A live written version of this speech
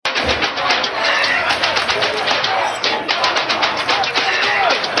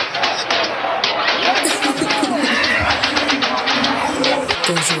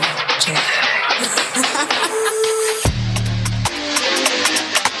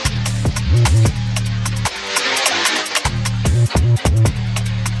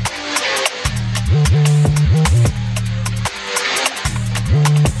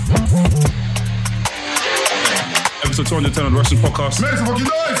110 on the Wrestling Podcast. Make some fucking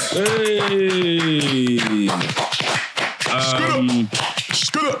noise! Hey!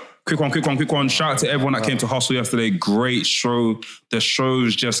 Quick one. Shout out to everyone that came to Hustle yesterday. Great show. The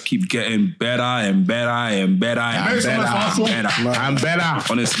shows just keep getting better and better and better and better.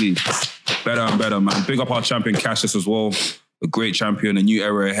 Honestly, better and better, man. Big up our champion Cassius as well. A great champion, a new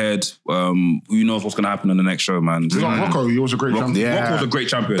era ahead. Who knows what's going to happen on the next show, man? Rocco, he was a great champion. Yeah. Rocco was a great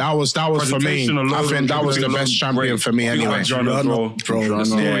champion. That was for me. I think that was the best champion for me anyway. The story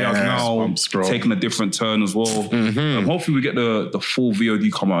has now taken a different turn as well. Hopefully we get the full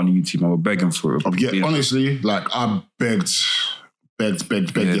VOD come out on YouTube, and we're begging for it. Yeah, honestly, like I begged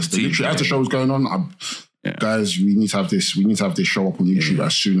yesterday. Literally, as the show was going on, guys, we need to have this. We need to have this show up on YouTube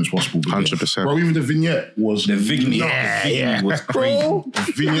as soon as possible. 100%. Bro, even the vignette was was crazy.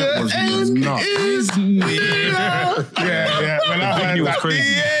 The vignette was nuts. When I heard was crazy.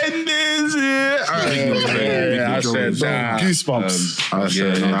 the end is here. I said, goosebumps. I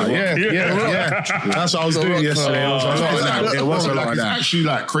said, that's what I was doing yesterday. It was a lot of that. It's actually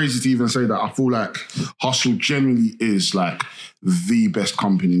like crazy to even say that. I feel like Hustle genuinely is like the best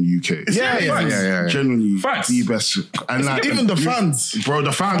company in the UK. Genuinely the best. And like even the fans. Bro,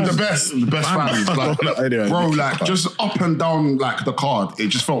 the fans. The best fans. Like, bro, like just up and down like the card, it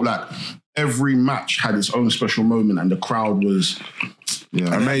just felt like every match had its own special moment and the crowd was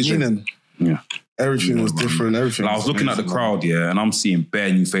amazing. Everything was different. Everything. Like, I was looking at the crowd, and I'm seeing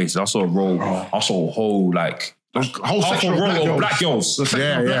bare new faces. I saw a whole like whole section of black girls. I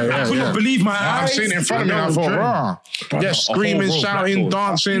couldn't believe my eyes. I've seen it in front of me. I thought, yeah, screaming, shouting,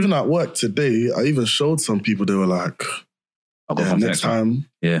 dancing. Even at work today, I even showed some people. They were like, next time.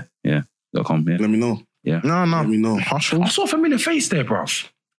 Yeah. They'll come here. Let me know. Yeah. No. Let me know. Hustle. I saw a familiar face there, bruv.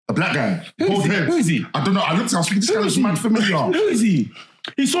 A black guy. Who is he? I don't know. I looked at him. I was thinking, this guy looks mad familiar. Who is he?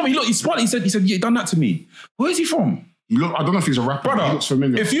 He saw me. Look, he spotted. He said, yeah, you done that to me. Where is he from? Look, I don't know if he's a rapper. Brother, he looks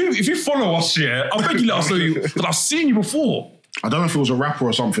familiar. If you follow us, I beg you let us know you, because I've seen you before. I don't know if he was a rapper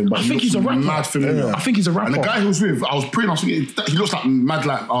or something, but I think he's a rapper. Mad familiar. I think he's a rapper. And the guy he was with, I was thinking, he looks like mad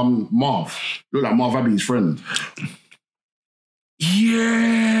like Marv. He looks like Marv Abbey's friend.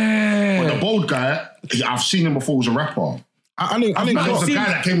 Yeah. But the bald guy, I've seen him before, was a rapper. I didn't There was a guy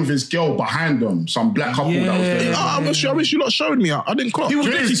that came with his girl behind them, some black couple that was there. I wish you lot showed me. I didn't clock. He was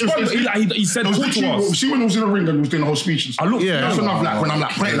he said cool to us. See when he was in the ring and he was doing the whole speech? I look, that's when I'm like, when I'm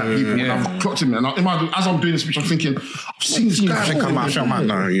like playing like people, when I've clocked him. And as I'm doing the speech, I'm thinking, I've seen this guy before. I might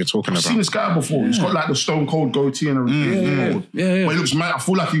know who you're talking about. I've seen this guy before. He's got like the stone cold goatee and everything. Yeah. But he looks mad. I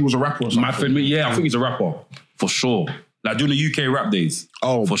feel like he was a rapper or something. I think he's a rapper. For sure. Like during the UK rap days.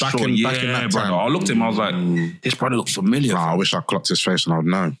 Oh, for back sure. in that brother. time. I looked at him, I was like, this brother looks familiar. I wish I clocked his face and I would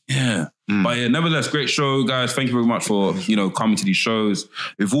know. Yeah. But nevertheless, great show, guys. Thank you very much for, coming to these shows.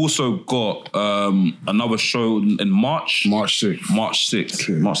 We've also got another show in March. March 6th. March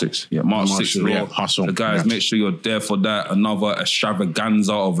 6th. Yeah, March 6th. Yeah, Hustle. So guys, make sure you're there for that. Another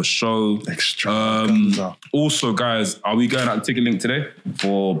extravaganza of a show. Extravaganza. Also, guys, are we going out the ticket link today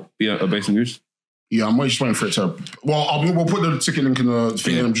for Basement Goose? Yeah, I'm just waiting for it to... Well, we'll put the ticket link in the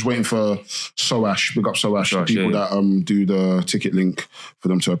thing and I'm just waiting for Soash, big up Soash, the people that do the ticket link for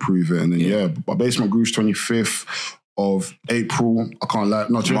them to approve it. And then, but Basement Grooves 25th of April. I can't lie.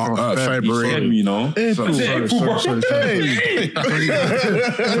 No, February. April. 25th of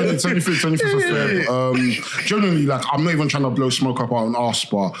Feb. Genuinely, like, I'm not even trying to blow smoke up our own arse,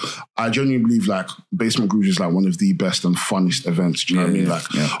 but I genuinely believe, like, Basement Grooves is, like, one of the best and funnest events. Do you know what I mean? Like,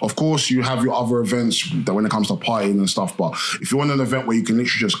 of course, you have your other events that when it comes to partying and stuff, but if you want an event where you can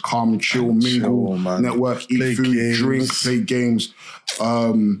literally just come, chill, mingle, network, eat food, drink, play games,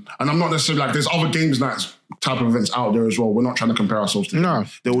 and I'm not necessarily, like, there's other games nights type of events out there as well. We're not trying to compare ourselves to them. No.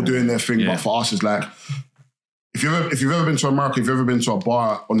 They're all doing their thing, but for us, it's like, if you've ever been to America, if you've ever been to a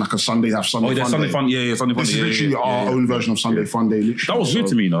bar on like a Sunday, have Sunday Fun Sunday Day. Fun. Yeah, Sunday Fun. This is literally our own version of Sunday Fun Day. Literally. That was weird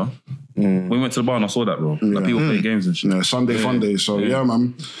to me, though. When we went to the bar and I saw that, bro. Like people playing games and shit. Yeah, Sunday Fun Day. So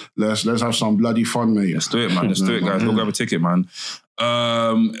man, let's have some bloody fun, mate. Let's do it, man. Let's do it, guys. Go grab a ticket, man.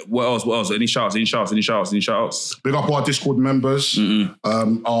 What else? Any shouts? Big up our Discord members,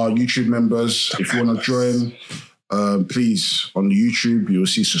 our YouTube members. If you want to join, please, on the YouTube, you'll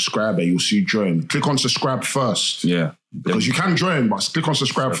see subscribe and you'll see join. Click on subscribe first. Yeah. Because you can join, but click on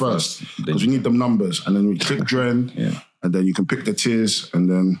subscribe first. Because we need them numbers. And then we click join. And then you can pick the tiers and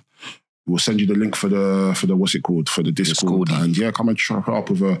then we'll send you the link for the what's it called? For the Discord. And come and try up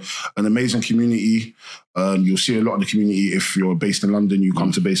with an amazing community. You'll see a lot of the community. If you're based in London, you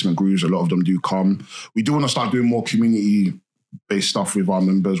come to Basement Grooves. A lot of them do come. We do want to start doing more community-based stuff with our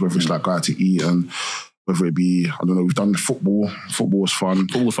members, whether it's like go out to eat and whether it be, I don't know, we've done football. Football was fun.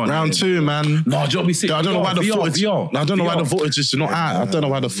 Round 2, man. No, do you be sick? I don't know why the footage. I don't know why the footage is not out. I don't know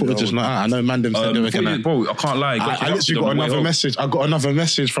why the footage is not out. I know Mandem said they were gonna. Bro, I can't lie. I literally got another message. I got another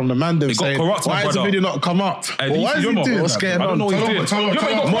message from the Mandem saying, "Why has the video not come up? Why is he doing that? What's going on? I don't know what he's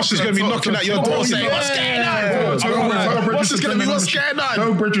doing. Mosh is gonna be knocking at your door saying, "What's going on?" Mosh is gonna be, "What's going on?"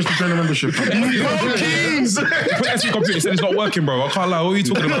 Tell Bridges to join the membership. Kings. Put SC computer. Said it's not working, bro. I can't lie. What are you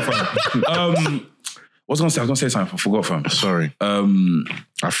talking about, fam? What was I was gonna say something. I forgot, fam. Sorry.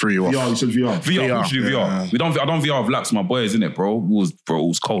 I threw you off. VR, you said VR. VR. We should do VR. I don't VR with Lax, my boys, innit, bro? It was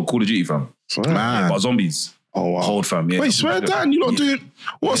cold. Call of Duty, fam. Man. But zombies. Oh, wow. Cold, fam. Yeah. Wait, swear down, you lot doing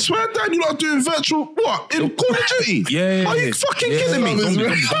what? Swear down, you lot doing virtual what? In Call of Duty? Yeah. Are you fucking kidding me? What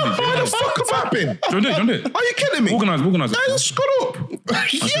the fuck have happened? Don't do it. Are you kidding me? Organise it. Hey, screw up.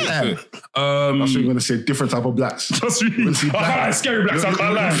 Yeah. I thought you were going to say different type of blacks. Trust me. I can't lie. Scary blacks. I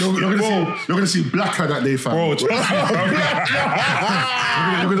can't lie. You're going to see blacker that day, fam. Bro, trust me.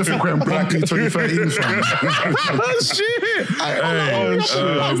 You're going to think we're Blackie 2013, fam. Shit.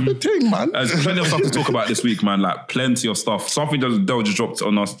 That's the thing, man. There's plenty of stuff to talk about this week, man. Like, plenty of stuff. Something that Dell just dropped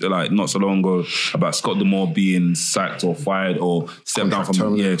on us, like, not so long ago about Scott D'Amore being sacked or fired or stepped down from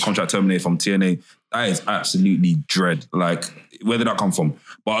contract terminated from TNA. That is absolutely dread. Like, where did that come from?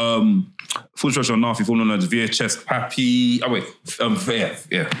 But full instruction on Nafi, full known as VHS Pappy. Oh wait, VHS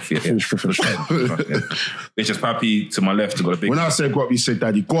Pappy to my left. Got a big. When I say guap, you say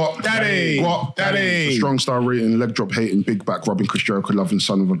daddy. Guap, daddy. Strong star rating, leg drop hating, big back rubbing, Chris Jericho loving,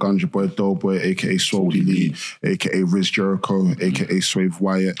 son of a ganja boy, Doughboy, aka Swole Lee, aka Riz Jericho, aka Swave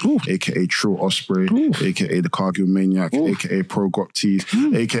Wyatt, aka Trill Osprey, aka the Cargill Maniac, aka Pro Gop Tees,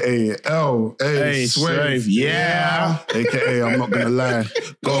 aka L.A. Swave, yeah, aka I'm not gonna lie.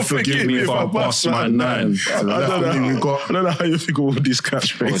 God forgive me if I bust my nine. I don't know how you think of all these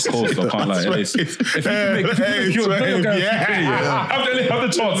catchphrases. It's cold, I can't lie. If you have the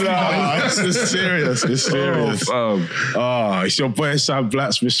chance. It's serious. It's serious. It's your boy Sam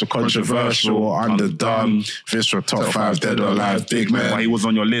Blacks, Mr. Controversial, Underdone, Mr. Top 5 Dead or Alive, big man. He was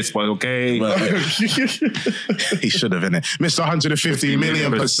on your list, but okay. He should have, innit? Mr. 150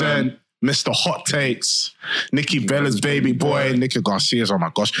 million%. Mr. Hot Takes, Nikki Bella's baby boy, Nikki Garcia's, oh my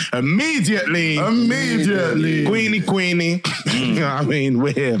gosh. Immediately. Queenie. You know what I mean?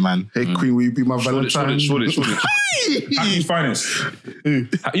 We're here, man. Hey, Queen, will you be my Valentine? Short it. Hackney's finest. Who?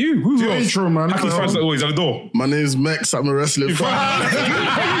 You? Who's your intro, man? Hackney's finest always at the door. My name's Mex, I'm a wrestling fan.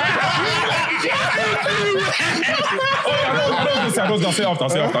 I was going to say after.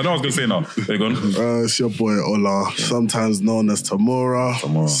 I know I was going to say now. There you go. It's your boy Ola, sometimes known as Tamura,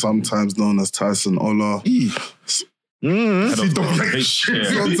 sometimes known as Tyson Ola.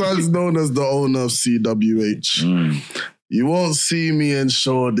 Sometimes known as the owner of CWH. You won't see me in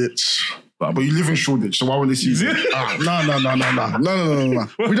Shoreditch. But you live in Shoreditch, so why would they see you? No.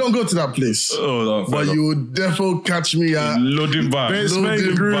 We don't go to that place. But you would definitely catch me at Loading Bar.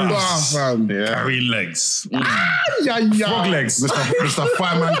 Loading Bar, fam. Carry legs. Frog legs. Mr.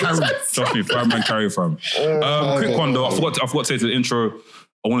 Fireman Carry. Trust me, Fireman Carry, fam. Quick one though, I forgot to say to the intro,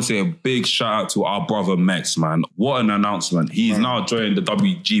 I want to say a big shout out to our brother Mex, man. What an announcement. He's now joined the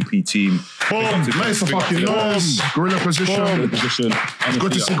WGP team. Mex, fucking nice. Gorilla position. It's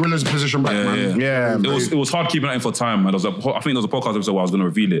good to see Gorilla's position back, man. Yeah. It was hard keeping that in for time, man. I think there was a podcast episode where I was going to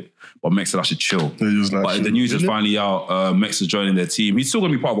reveal it, but Mex said I should chill. But the news is finally out. Mex is joining their team. He's still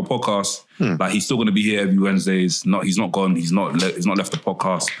going to be part of a podcast. Like, he's still going to be here every Wednesdays. He's not gone. He's not left the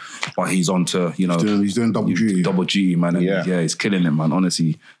podcast, but he's on to, you know. He's doing double duty. Double duty, man. And yeah, he's killing it, man.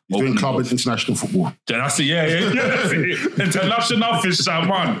 Honestly. He's doing club and international football. That's it, yeah. That's it. International fisher,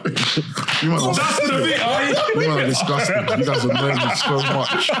 man. That's the bit, You man are disgusting. You guys annoy me so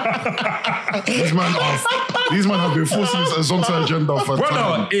much. These men have been forcing this Azonta agenda for time.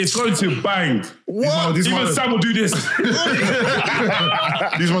 Brother, it's going to bang. What? Even Sam will do this. These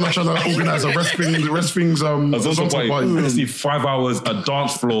men are trying to organise a rest things Azonta party. I just need 5 hours, a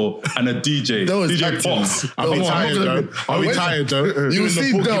dance floor, and a DJ. DJ Pops. Are we tired though? You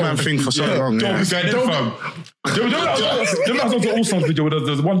see the Pokemon thing for so long. Don't get it, fam. All Stars video where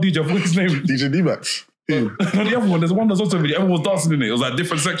there's one DJ, what's his name? DJ D-Max. No, the other one, there's one that's also video. Everyone was dancing in it. It was like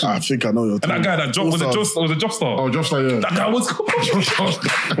different sections. I think I know your And that guy, was it Jobstar? Oh, Jobstar, yeah. That guy was cool. When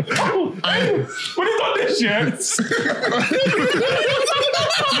he done this, yeah.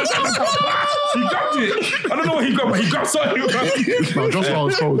 He grabbed it. I don't know what he grabbed, but he grabbed something. No, Jobstar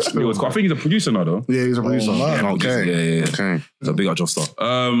was cold still. He was cool. I think he's a producer now, though. Yeah, he's a producer. Okay. He's a big up Jobstar.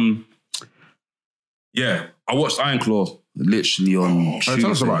 Yeah, I watched Iron Claw literally on Tuesday.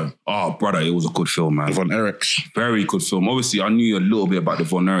 Tell us about it. Oh, brother, it was a good film, man. Von Erichs. Very good film. Obviously, I knew a little bit about the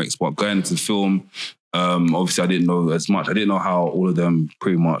Von Erichs, but going into the film, Obviously, I didn't know as much. I didn't know how all of them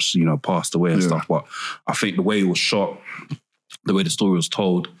pretty much, passed away and stuff. But I think the way it was shot, the way the story was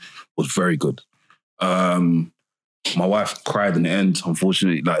told, was very good. My wife cried in the end,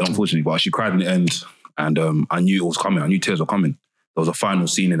 unfortunately, but she cried in the end, and I knew it was coming. I knew tears were coming. There was a final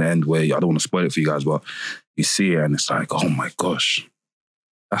scene in the end where I don't want to spoil it for you guys, but you see it and it's like, oh my gosh,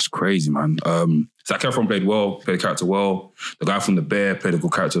 that's crazy, man. Zac Efron played the character well. The guy from The Bear played a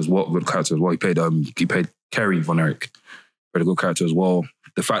good character as well. He played Kerry Von Erich, played a good character as well.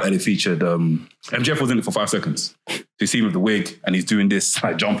 The fact that they featured MJF was in it for 5 seconds. So you see him with the wig and he's doing this,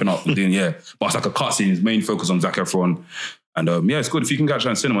 like jumping up and doing, but it's like a cutscene. His main focus on Zac Efron. And it's good. If you can catch that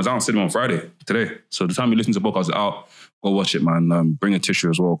in cinema, it's out in cinema on Friday, today. So the time you listen to the podcast, it's out. Go watch it, man. Bring a tissue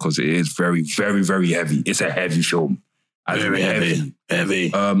as well, because it is very, very, very heavy. It's a heavy film. Very heavy.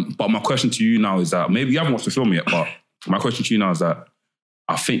 But my question to you now is that, maybe you haven't watched the film yet, but my question to you now is that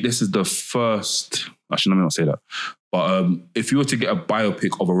I think this is the first, actually, let me not say that. But if you were to get a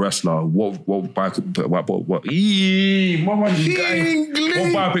biopic of a wrestler, what biopic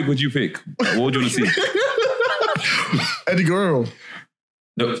would you pick? What would you want to see? Eddie Guerrero.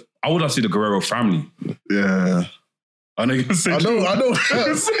 I would like to see the Guerrero family. Yeah. I know you're going to say. I know.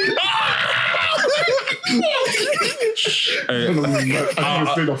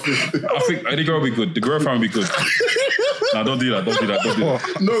 I think Eddie Guerrero will be good. The Guerrero family will be good. No, don't do that.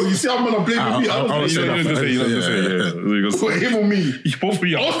 No, you see, I'm gonna blame me. I was going to say. Wait, him or me? Both of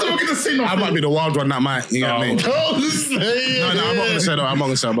you. I was still going to say nothing. I might be the wild one that might. You know what I mean? No, I'm not going to say that. I was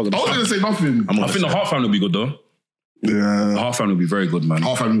going to say nothing. I think the Hart family will be good though. Yeah. The Hart family will be very good, man.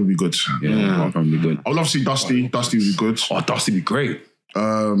 Hart family will be good. Yeah, Hart family will be good. I would love to see Dusty. Dusty would be good. Oh, Dusty would be great.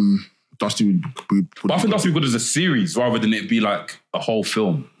 Dusty would be But I think Dusty would be good as a series rather than it be like a whole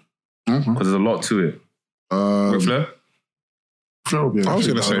film. Because there's a lot to it. Ric Flair? Flair would be I was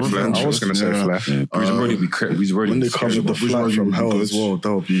going to say Flair. Yeah. When they covered the Flat from Hell as well,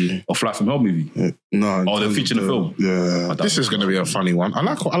 that would be... A Flat from Hell movie? Yeah. No. Oh, they're featuring the film? Yeah. This is going to be a funny one. I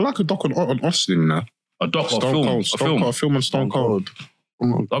like a doc on Austin now. A doc or a film? A film on Stone Cold.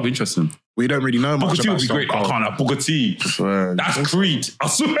 That'd be interesting. We don't really know much Booker T about would be Stone great. Cold. I can't have Booker T. That's Creed. I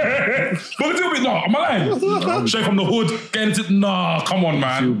swear. Booker T would be... No, am I lying? Straight from the hood. Getting into... Nah, come on,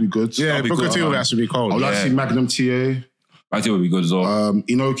 man. He would be good. Yeah, Booker T would actually be cold. I would like to see Magnum TA. I think it would be good as well.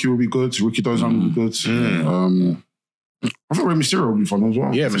 Inoki would be good. Ricky Dozan would be good. I thought Rey Mysterio would be fun as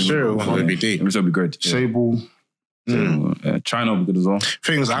well. Yeah, Mysterio would be deep. Mysterio would be great. Sable. China would be good as well.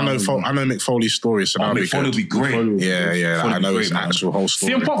 Things I know Mick Foley's story, so that would be Mick Foley would be great. Yeah. I know his actual whole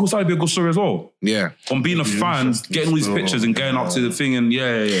story. CM Punk will start to be a good story as well. Yeah. On being a fan, getting all these pictures and getting up to the thing and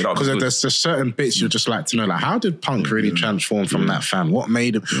Because there's just certain bits you'd just like to know, like how did Punk really transform from that fan? What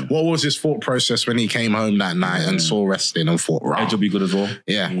made him? What was his thought process when he came home that night and saw wrestling and thought, right? Edge will be good as well.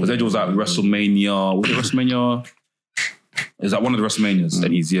 Yeah. Because Edge was at WrestleMania. Was it WrestleMania? Is that one of the WrestleManias?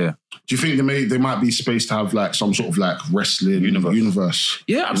 And he's, Do you think they might be space to have like some sort of like wrestling universe?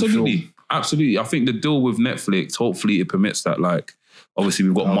 Yeah, absolutely. Absolutely. I think the deal with Netflix, hopefully it permits that, like, obviously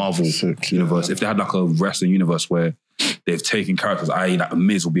we've got Marvel universe. If they had like a wrestling universe where they've taken characters, i.e. like The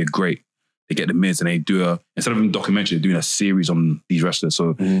Miz will be they get The Miz and they do instead of a documentary, they're doing a series on these wrestlers.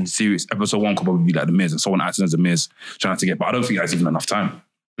 So series, episode 1 could probably be like The Miz and someone acting as The Miz trying to get, but I don't think that's even enough time.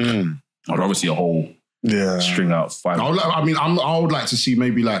 I'd rather see a whole string out 5. I would like to see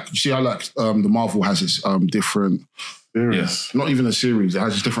maybe like, you see how like the Marvel has its different series. Not even a series, it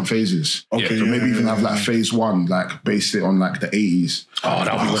has its different phases. Okay, so maybe even have like phase 1, like based it on like the 80s. Oh,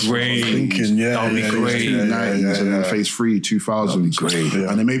 that would be great. That would be great. 90s and then phase 3, 2000s. Great.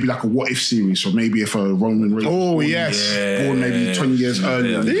 And then maybe like a what if series. So maybe if a Roman Reigns born maybe 20 years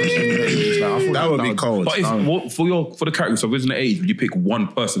earlier. That would be cold. But for the characters of original age, would you pick one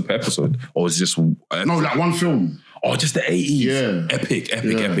person per episode? Or is this... No, like one film. Oh, just the 80s. Yeah. Epic.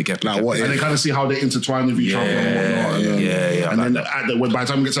 Like what? And they kind of see how they intertwine with each other and whatnot. Yeah. And then by the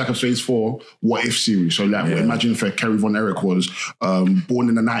time it gets like a phase 4, what if series? So like, imagine if Kerry Von Erich was born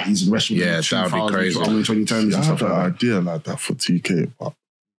in the 90s and wrestled in the 2000s, that would be crazy. Early 2010s and stuff like that. Idea like that for TK, but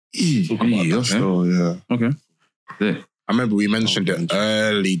Okay. Yeah. I remember we mentioned it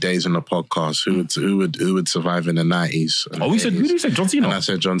early days in the podcast. Who would survive in the 90s? Who did you say? John Cena? And I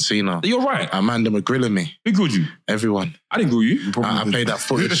said John Cena. You're right. Amanda were grilling me. Who grilled you? Everyone. I didn't grill you. I played that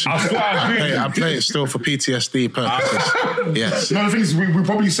footage. I play it still for PTSD purposes. Yes. No, the thing is, we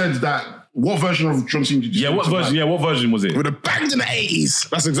probably said that. What version of John Cena did you what version was it? It would have banged in the 80s.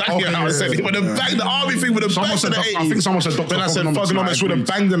 That's exactly how I said it. It would have banged, the army thing would have banged in the 80s. I think someone said Dr. Then I said Thugonomics would have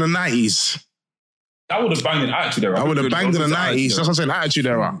banged in the 90s. That would have banged in Attitude Era. I would have banged in the 90s. That's what I'm saying, Attitude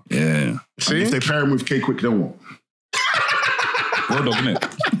Era. Yeah. See? If they pair him with K-Quick, then what? Road Dogg, innit?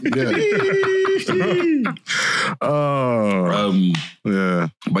 Yeah.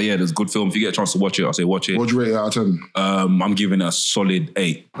 But yeah, there's a good film. If you get a chance to watch it, I'll say watch it. What do you rate it out of 10? I'm giving it a solid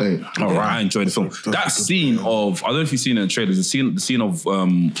 8. 8. All right, I enjoyed the film. That scene of, I don't know if you've seen it in the trailers, the scene of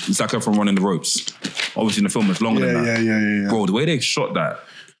Zac Efron running the ropes. Obviously in the film it's longer than that. Yeah. Bro, the way they shot that,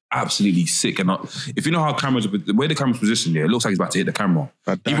 absolutely sick. And if you know how the way the camera's positioned, it looks like he's about to hit the camera.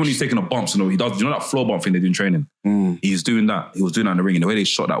 Even when he's taking a bump, he does, you know that floor bump thing they do in training? He's doing that. He was doing that in the ring, and the way they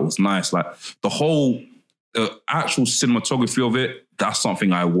shot that was nice. Like the actual cinematography of it, that's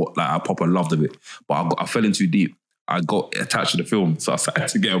something I proper loved of it. But I fell in too deep. I got attached to the film, so I started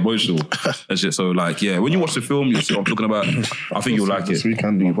to get emotional and shit. So like, yeah, when you watch the film, you'll see what I'm talking about. I think you'll like it.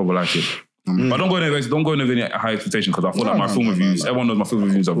 You'll probably like it. But don't go in with any high expectations, because I feel like my film reviews, everyone knows my film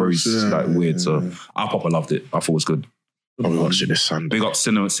reviews are very weird. So I proper loved it. I thought it was good. I'll watch it this Sunday. Big up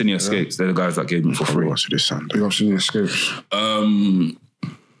Cine Escapes. They're the guys that gave me for free. I'll watch it this Sunday. Big up Cine Escapes.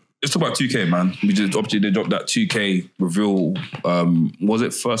 Let's talk about 2K, man. They dropped that 2K reveal. Was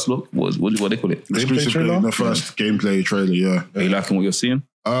it first look? What they call it? Exclusive trailer? The first gameplay trailer, yeah. Are you liking what you're seeing?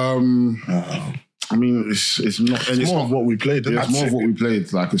 I mean, it's not. And it's more of what we played. Yeah, it's more of what we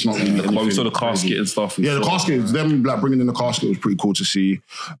played. Like, it's not really. But we saw the casket and stuff. Yeah, the casket. Them like bringing in the casket was pretty cool to see.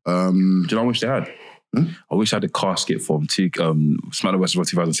 Do you know what I wish they had? I wish I had a casket from SmackDown vs. Raw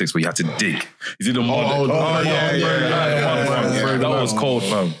 2006 where you had to dig. You see the model? That was cold,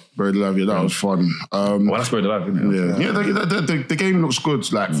 fam. Buried Alive, yeah, that was fun. Well, that's Buried Alive, isn't it? Yeah, the game looks good.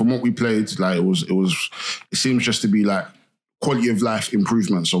 Like from what we played, like it seems just to be like quality of life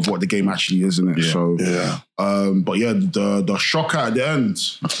improvements of what the game actually is, isn't it? Yeah. So, but yeah, the shocker at the end.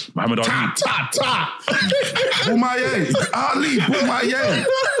 Muhammad Ali. Boomaye. Ali, Boomaye.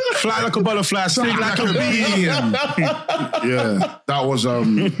 Fly like a butterfly, sting like a bee. Yeah, that was, I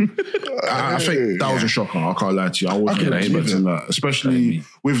think that was a shocker. I can't lie to you. I wasn't expecting that. Especially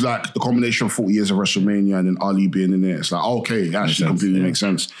with like the combination of 40 years of WrestleMania and then Ali being in it. It's like, okay, it actually completely makes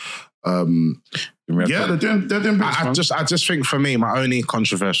sense. Yeah, they're doing bits, I just think for me, my only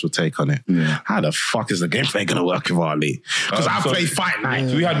controversial take on it, how the fuck is the gameplay going to work with Ali? Because I play Fight Night,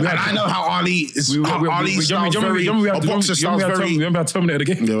 and I know how Ali is. Ali styles very, boxer styles very. Remember how Terminator the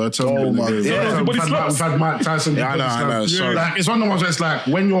game? Yeah, we're Terminator. Yeah, we've had Mike Tyson. Yeah, I know. So like, it's one of the ones where it's like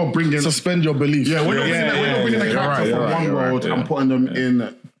when you're bringing suspend your belief. Yeah, when you're bringing a character from one world and putting them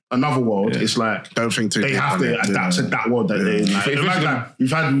in another world, it's like don't think too they have to adapt to that world that they're in. Like, we've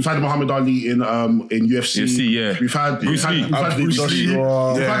had Muhammad Ali in UFC. We've had Bruce Lee. We've had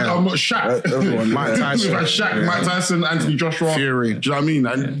Shaq. Mike Tyson. We've had Shaq, Mike Tyson, Anthony Joshua, Fury. Do you know what I mean?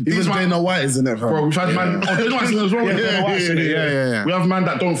 And even Dana White is in it, bro. We've had man. Dana White's in it as well. Yeah. We have man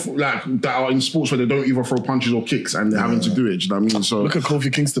that don't that are in sports where they don't even throw punches or kicks and they're having to do it. Do you know what I mean? So look at Kofi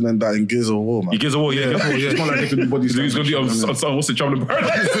Kingston and that in Gears of War, man. Gears of War, yeah. It's not like they can do body slams. He's going to be on what's the Trouble in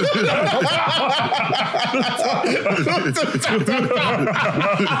Paradise?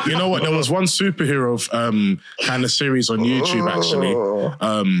 You know what? There was one superhero kind of series on YouTube actually.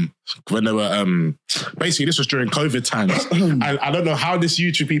 When they were basically this was during COVID times, and I don't know how this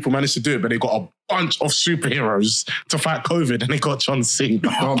YouTube people managed to do it, but they got a bunch of superheroes to fight COVID, and they got John Cena.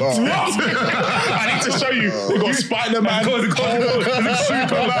 I need to show you. They got Spider-Man,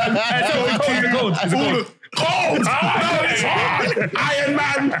 Superman, Cold! Iron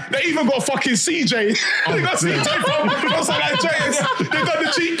Man! They even got fucking CJ. They got CJ from San Andreas. They got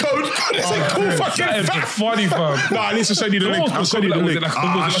the cheat code. It's a cool fucking fact. Funny, fam. No, I need to send you the link. I'll send you the link.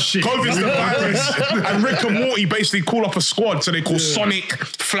 COVID's the virus. And Rick and Morty basically call up a squad. So they call Sonic,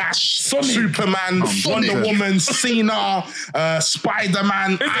 Flash, Superman, Wonder Woman, Cena,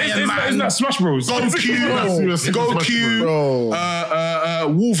 Spider-Man, Iron Man. Isn't that Smash Bros? Goku,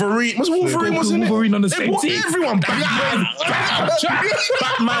 Wolverine. Was Wolverine wasn't it? Wolverine on the same team. Everyone, Batman,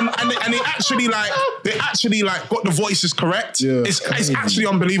 and they actually got the voices correct. Yeah. It's actually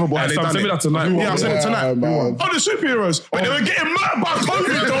unbelievable how they done it. That tonight. Yeah, I'm saying it tonight. The superheroes, but they were getting murdered by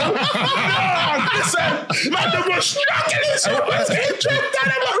COVID though. Listen, man, they were struggling. So let's get jumped down.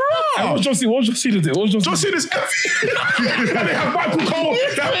 What was John Cena do? John Cena's and they have Michael Cole.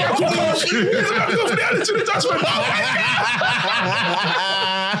 He's to the judgment.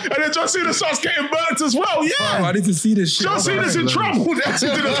 And then John Cena starts getting burnt as well. Yeah, I need to see this shit. John Cena's in trouble. John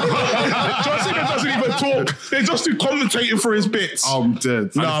Cena doesn't even talk. They just do commentating for his bits. I'm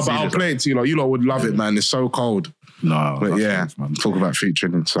dead. Nah, but I'll play it to you. Like, you lot would love it, man. It's so cold. No, but yeah, talk about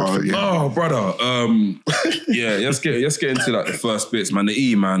featuring and stuff. Oh, brother. Yeah, let's get into like the first bits, man. The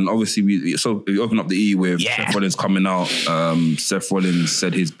E, man. Obviously, we open up the E with Seth Rollins coming out. Seth Rollins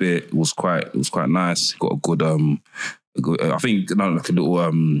said his bit. It was quite nice. Got a good I think like a little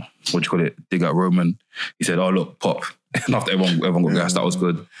what do you call it? Dig at Roman. He said, "Oh look, Pop, after everyone got gassed, that was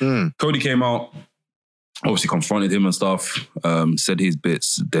good. Cody came out, obviously confronted him and stuff, said his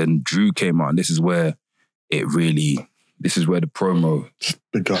bits. Then Drew came out, and this is where the promo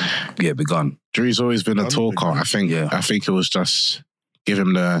begun. Drew's always been a talker. I think it was just give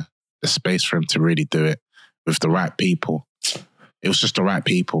him the space for him to really do it with the right people. It was just the right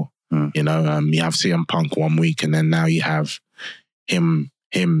people. You know, you have CM Punk one week, and then now you have him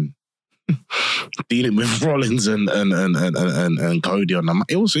dealing with Rollins and Cody on them.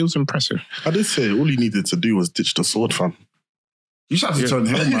 It was impressive. I did say all he needed to do was ditch the sword, fam. You just have to turn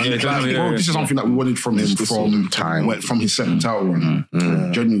him, man. This is something that we wanted from him from his second title run.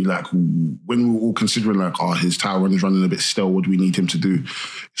 Genuinely, like, when we were all considering, like, his title run is running a bit stale, what do we need him to do?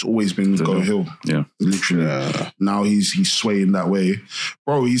 It's always been go heel. Yeah. Literally. Now he's swaying that way.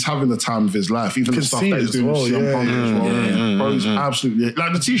 Bro, he's having the time of his life. Even the stuff that he's doing with CM Punk as well. Bro, he's absolutely...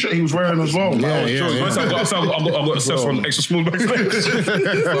 Like, the t-shirt he was wearing as well. I've got Seth on extra small backstage.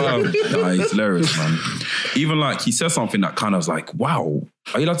 He's hilarious, man. Even, like, he said something that kind of was like, wow,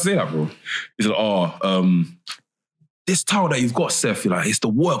 are you allowed to say that, bro? He's like, this title that you've got, Seth, you're like, it's the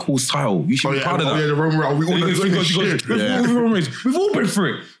workhorse title. You should be proud of that. The Roman Reigns. We've all been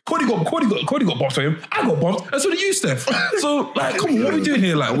through it. Cody got bumped for him. I got bumped, and so did you, Steph. So, like, come on, what are we doing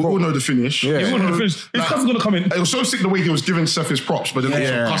here? Like, we all know the finish. We all know the finish. His cousin's gonna come in. It was so sick the way he was giving Seth his props, but then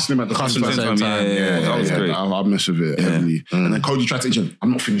also cussing him at the same time. That was great. I mess with it heavily. And then Cody tried to injure him.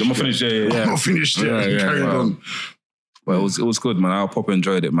 I'm not finished. I'm not finished yet. He carried on. Well, it was good, man. I proper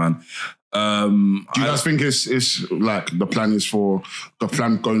enjoyed it, man. Do you guys think it's like the plan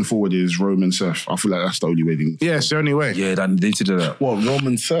going forward is Roman Seth? I feel like that's the only way. Yeah, it's the only way. Yeah, they need to do that. What,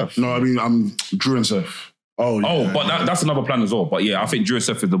 Roman Seth? No, I mean Drew and Seth. But that's another plan as well. But yeah, I think Drew and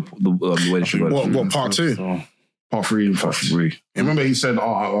Seth is the way they should go. What part 2? Part 3 and part 3. Remember he said,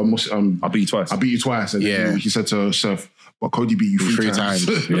 I beat you twice. I beat you twice. And he said to Seth, but Cody beat you 3 times.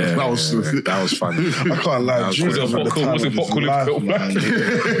 Yeah, that was funny. I can't lie. Was it pot cool? No,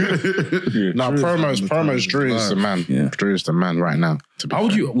 promos. Drew is the man. Yeah. Drew is the man right now. How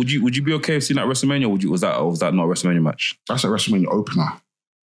would you be okay with seeing that WrestleMania? Was that not a WrestleMania match? That's a WrestleMania opener.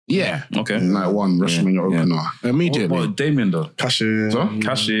 Yeah. Okay. Night 1 WrestleMania opener. Immediately. What Damien though? Cash in.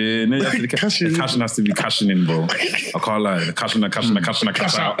 Cash in. Cash has to be cashing in, bro. I can't lie. The cash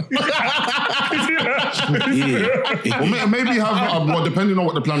out. Well, maybe have depending on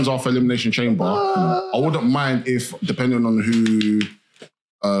what the plans are for Elimination Chamber. I wouldn't mind if, depending on who.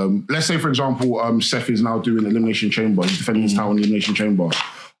 Let's say, for example, Seth is now doing Elimination Chamber. He's defending his title in Elimination Chamber.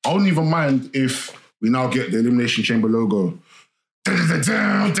 I wouldn't even mind if we now get the Elimination Chamber logo. As the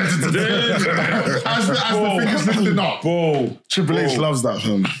thing is lifting up. Triple H loves that.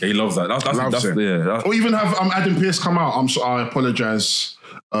 He loves that. That's or even have Adam Pearce come out. I apologize.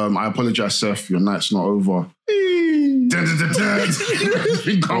 Seth. Your night's not over.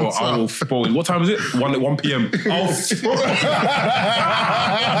 What time is it? 1 p.m.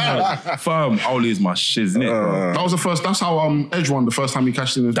 Fam, I'll lose my shit, isn't it? That was the first. That's how Edge won the first time he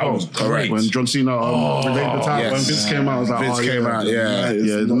cashed in his That was great. When John Cena relayed the title. When Vince came out, I was like,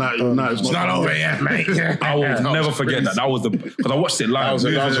 the night is not over yet, mate. I will never forget that. That was because I watched it live.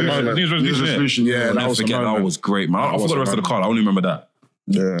 That was a moment. News Resolution. Yeah, that was great, man. I forgot the rest of the card. I only remember that.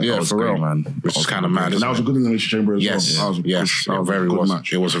 Yeah, for real, man. Which is kind of mad. And that was a good Elimination Chamber as well. Yes,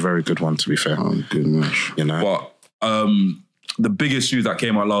 it was a very good one, to be fair. Good match. You know, but the biggest news that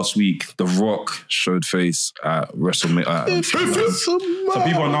came out last week, The Rock showed face at WrestleMania. So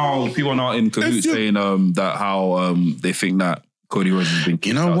people are now in cahoots saying that how they think that Cody Rhodes has been.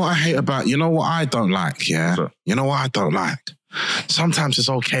 You know what I hate about? You know what I don't like? Yeah. Sure. You know what I don't like? Sometimes it's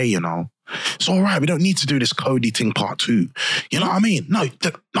okay, you know. It's all right. We don't need to do this Cody thing part 2. You know what I mean? No.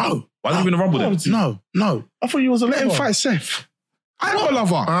 Why didn't you win the Rumble then? No. I thought you was a Let him fight Seth. I'm a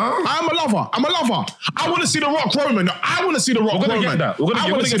lover. I'm a lover. I want to see The Rock Roman. I want to see The Rock Roman. We're going to get that. We're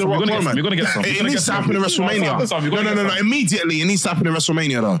going to get some. It needs to happen in WrestleMania. No. Immediately, it needs to happen in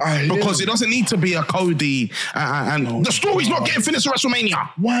WrestleMania, though. Because it doesn't need to be a Cody. And the story's not getting finished at WrestleMania.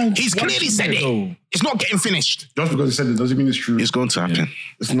 Why? He's clearly said it. It's not getting finished. Just because he said it doesn't mean it's true. It's going to happen.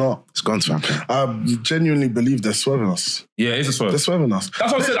 It's not. It's going to happen. I genuinely believe they're swerving us. Yeah, it's a swerve. They're swerving us.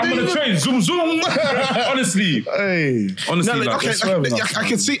 That's what I said. I'm on the train. Zoom. Honestly. Honestly,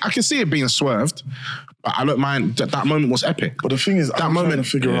 I can see it being swerved, but I don't mind. That moment was epic. But the thing is, I'm trying to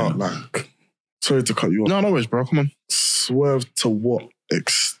figure out, like, sorry to cut you off. No worries, bro. Come on. Swerve to what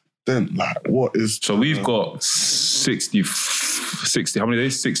extent? Like, what is... So we've got 60, how many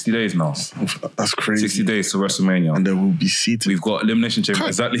days? 60 days now. That's crazy. 60 days to WrestleMania. And then we'll be seated. We've got Elimination Chamber.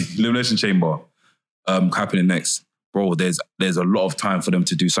 Exactly. Elimination Chamber happening next. bro, there's a lot of time for them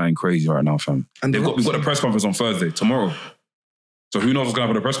to do something crazy right now, fam. And we've got the press conference on Thursday, tomorrow. So who knows what's going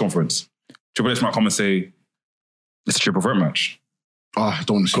to happen at the press conference? Triple H might come and say, it's a triple threat match. Oh, I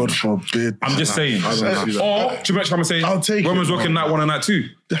don't want to see God that. forbid. I'm just saying. Or Triple H come and say, I'll take Roman's it, working man. that one and that two.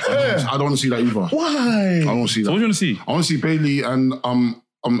 I don't want to see that either. Why? I don't want to see that. So what do you want to see? I want to see Bailey and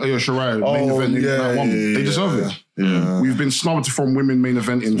Io Shirai main event in that one. They deserve it. Yeah. We've been snubbed from women main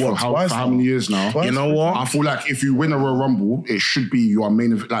eventing for how many years now? Twice? You know what? I feel like if you win a Royal Rumble, it should be your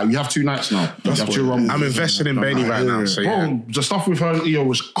main event. Like, you have 2 nights now. You have 2 Rumbles. I'm invested in Bailey right now. So yeah. Bro, the stuff with her and Io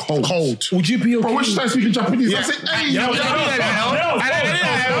was cold. Would you be okay? Bro, when she started speaking Japanese, I said, hey, Where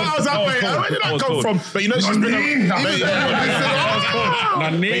did that come from? But you know she's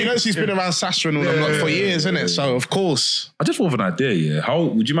been she's been around Sasha and all them for years, isn't it? So of course. I just want an idea, yeah. How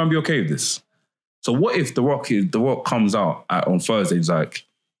would you man be okay with this? So what if The Rock comes out on Thursday? He's like,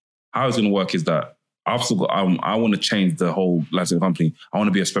 how it's going to work is that I've still got, I want to change the whole license company. I want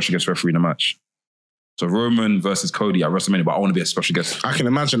to be a special guest referee in a match. So Roman versus Cody at WrestleMania, but I want to be a special guest. I can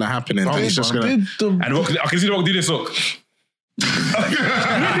imagine that happening. Oh, He's just gonna. And Rock, I can see The Rock do this, look.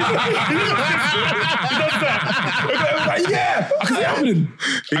 Yeah, I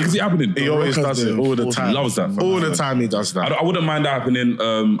can see it happening. He always does it all the time. He loves that. All the time he does that. I wouldn't mind that happening.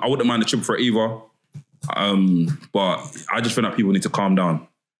 I wouldn't mind the triple threat either. But I just feel like people need to calm down.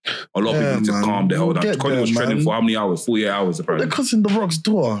 A lot of people need to calm the hell down. Cody was trending for how many hours? 48 hours apparently. They're cussing The Rock's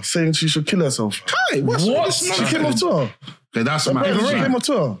daughter, saying she should kill herself. Hey, what? She came off tour. Okay, that's Apparently she came mad. off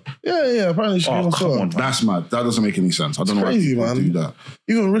tour. Yeah, apparently she came off tour. That's mad. That doesn't make any sense. I don't know why crazy, people man. do that.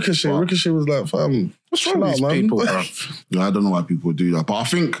 Even Ricochet was like, fam, what's wrong with these people, bro? Yeah, I don't know why people do that. But I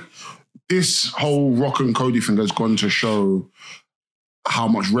think this whole Rock and Cody thing has gone to show how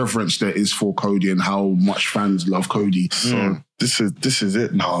much reverence there is for Cody and how much fans love Cody. So this is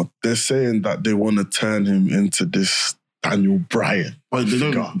it now. They're saying that they want to turn him into this Daniel Bryan. But they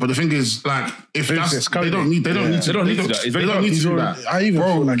don't. But the thing is, like, if that's they don't need to do that. I even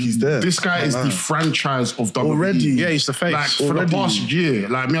feel like he's there. This guy is the franchise of WWE. Already. Yeah, he's the face. Like, for the past year,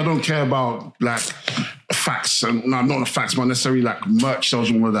 like, me, I don't care about, like, facts. And no, not the facts, but necessarily, like, merch sales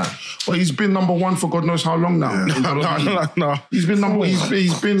and all that. But he's been number 1 for God knows how long now. No. He's been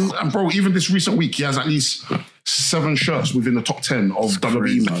he's been, and bro, even this recent week, he has at least 7 shirts within the top 10 of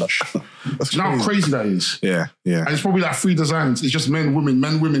WWE merch. That's how crazy that is. Yeah. And it's probably like 3 designs. It's just men, women,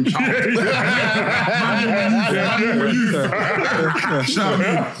 child.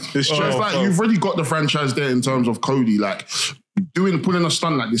 It's like you've already got the franchise there in terms of Cody. Like, pulling a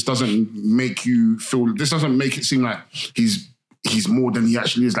stunt like this doesn't make you feel. This doesn't make it seem like he's more than he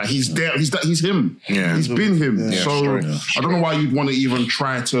actually is. Like, he's there. He's him. Yeah, he's been him. Yeah, so I don't know why you'd want to even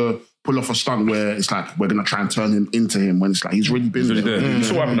try to pull off a stunt where it's like we're gonna try and turn him into him when it's like he's really been there. You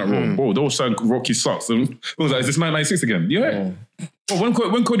saw what happened at Raw. Bro, they were saying Rocky sucks. And it was like, is this 1996 again? Yeah. Well,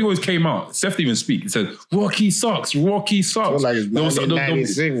 when Cody always came out, Seth didn't even speak. He said, Rocky sucks. Rocky sucks. Like they'll be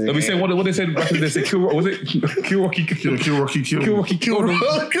saying, what they said back then, they said, kill Rocky. Kill Rocky.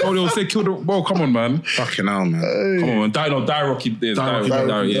 Oh, they'll say, kill the... Bro, come on, man. Fucking hell, man. Come on, man. Die Rocky. Yeah,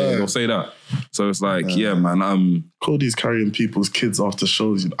 they'll say that. So it's like, yeah, man. Cody's carrying people's kids after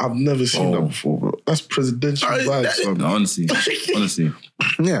shows. I've never seen that before, bro. That's presidential vibes. No, honestly.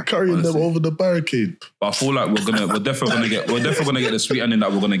 Yeah, carrying them over the barricade. But I feel like we're definitely gonna get the sweet ending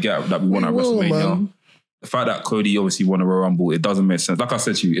that we're gonna get that we want at WrestleMania. Man. The fact that Cody obviously won a Royal Rumble, it doesn't make sense. Like I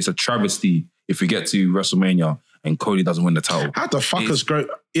said to you, it's a travesty if we get to WrestleMania and Cody doesn't win the title. How the fuck has Cody?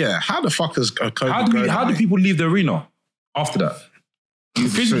 How do people leave the arena after that?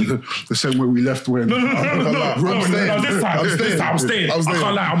 The same way we left when. No. I'm staying. I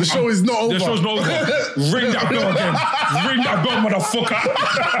can't lie. The show is not over. The show's not over. Ring that bell again. Ring that bell, motherfucker.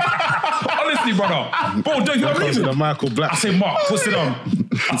 Honestly, brother. Bro, don't you believe it? The Michael Black. I say, Mark, sit down.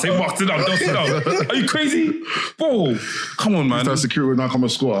 I say, Mark, sit down. Don't sit down. Are you crazy? Bro, come on, man. Security will now come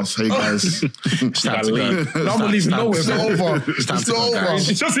and score us. Hey, guys. It's time to leave. I'm going to leave nowhere. It's over. It's over.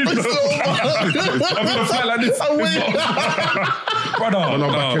 It's just over. I'm going to fly like this. Brother. I'm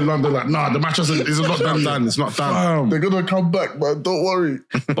back in London like, nah, the match is not done. It's not done. They're going to come back, man. Don't worry.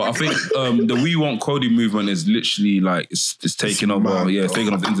 But I think the We Want Cody movement is literally like, it's taking over. Yeah, it's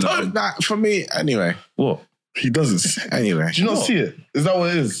taking off the internet. That, for me, anyway. What? He doesn't. Anyway. Do you not see it? Is that what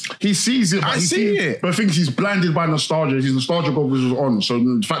it is? He sees it. I see it. But I think he's blinded by nostalgia. His nostalgia goggles was on. So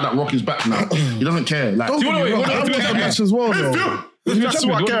the fact that Rock is back now, he doesn't care. Like, I want that match as well, though. That's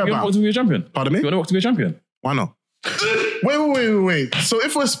what I care about. You want to be a champion? Pardon me? You want to be a champion? Why not? Wait. So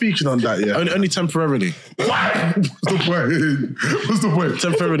if we're speaking on that, yeah, Only temporarily. What's the point?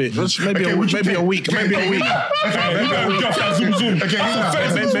 Temporarily. Maybe a week. Maybe a week. Maybe a week.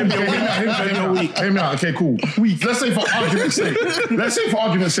 Hear me out. Okay, cool. Let's say for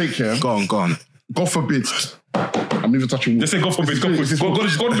argument's sake, yeah. Go on. God forbid. I'm even touching wood. Let's say God forbid. God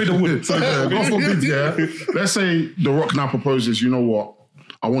forbid the wood. God forbid, yeah. Let's say The Rock now proposes, you know what?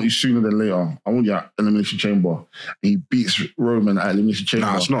 I want you sooner than later. I want you at Elimination Chamber. And he beats Roman at Elimination Chamber.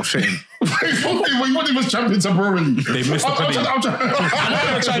 Nah, it's not fitting. You want him as champion temporarily. They missed the penny. I know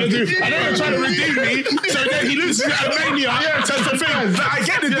they're trying to redeem me. So then he loses at Mania. Yeah, that's the thing. I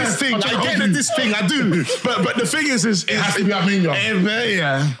get this thing. I do. But the thing is it has to be at Mania.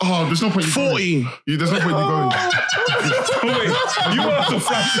 Yeah. Oh, there's no point. 40. There's no point in going. Wait, you want us to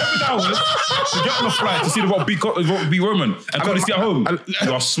fly 7 hours to get on a flight to see The Rock beat Roman and can't see at home?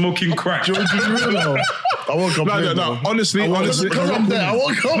 You are smoking crack. I won't complain. No. Honestly. Because I'm there, I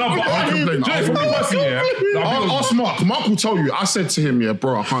won't complain. No, but I complain. Ask Mark. Mark will tell you. I said to him, yeah,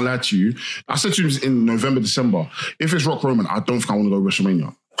 bro, I can't lie to you. I said to him in November, December, if it's Rock Roman, I don't think I want to go to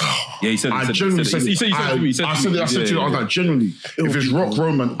WrestleMania. Yeah, he said. I genuinely said it. I said to you. I was like, genuinely, if it's Rock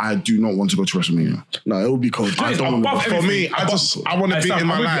Roman, I do not want to go to WrestleMania. No, it will be cold. I don't want to. For me, I want to be in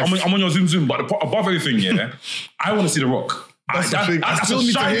my life. I'm on your Zoom, but above everything, yeah, I want to see The Rock. I still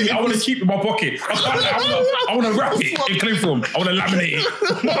need to hear it. I want to keep it in my pocket. I want to wrap it in cling film. I want to laminate it.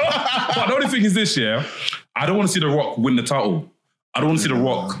 But the only thing is this, yeah, I don't want to see The Rock win the title. I don't want to see The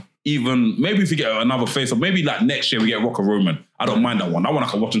Rock even, maybe if we get another face-off, maybe like next year we get Rock or Roman. I don't mind that one. That one I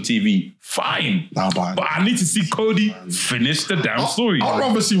can watch on TV. Fine. But I need to see Cody finish the damn story. I'd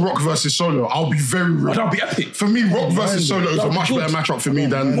rather see Rock versus Solo. I'll be very real. That'll be epic. For me, Rock versus Solo is a much better matchup for me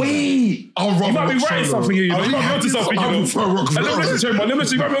than... Wait. I'll rather you might be writing something here. You might be onto something. I prefer Rock Solo.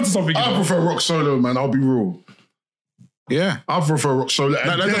 I prefer Rock Solo, man. I'll be real. Yeah, I prefer Rock Solo.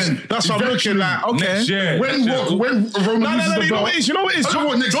 That's what I'm looking like. Okay, next year. When Roman loses the belt, you know what it is.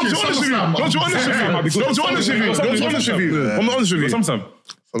 Don't be honest with you. I'm honest with you. Sometimes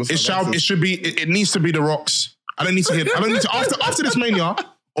it needs to be The Rock's. I don't need to after this Mania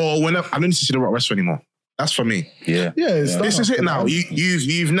or whenever. I don't need to see The Rock wrestle anymore. That's for me. Yeah. This is it now.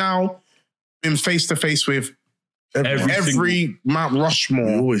 You've now been face to face with every Mount Rushmore.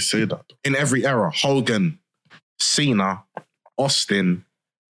 You always say that in every era. Hogan, Cena, Austin,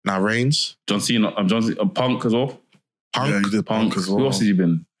 now Reigns. John Cena, Punk as well. Yeah, you did Punk as well. Who else has he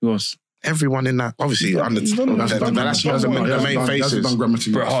been? Who else? Everyone in that. Obviously, that's the main faces.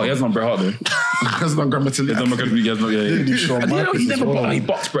 Bret Hart. He hasn't done Bret Hart though. He hasn't done Grammatilly. He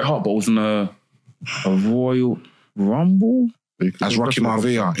boxed Bret Hart, but it was in a Royal Rumble? As Rocky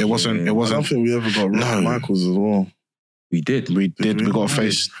Maivia. It wasn't. I don't think we ever got Rock Michaels as well. We did. We got a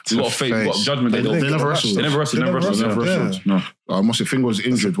face. We got a face. We got Judgment. They never wrestled. They never wrestled. No. Must have Finger was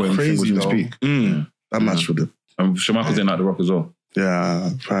injured when Finger didn't speak. That match with him. And Shawn Michaels didn't like The Rock as well.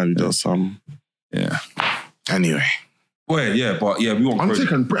 Yeah, probably does some. Yeah. Anyway. Well, yeah, but yeah, we want.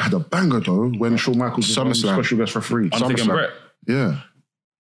 Undertaker and Brett had a banger though when Shawn Michaels was special guest referee. Undertaker and Brett. Yeah.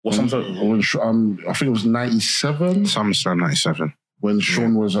 What SummerSlam? I think it was 97. SummerSlam 97. When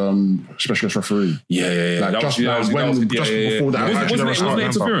Shawn was special guest referee. Yeah. Like just before that. Wasn't it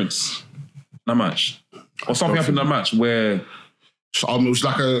interference? That match. Or something happened in that match where... it was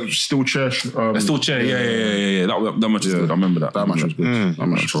like a steel chair. A steel chair, yeah. That match is good. I remember that. That match was good. That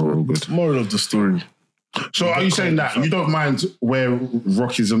match was real good. Moral of the story. So are you saying that you don't mind where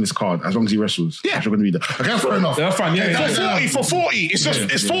Rock is on this card as long as he wrestles? Yeah. You're going to be there. Okay, fair enough. That's fine. Yeah. For 40. It's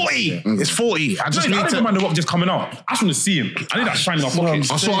 40. It's 40. I don't mind The Rock just coming out. I just want to see him. I need that shine in my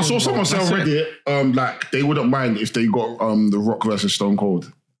pocket. I saw someone say on Reddit, like they wouldn't mind if they got The Rock versus Stone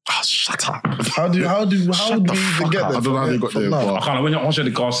Cold. Oh, shut up. How do we even get there? I don't know how they got there. I can't. When you're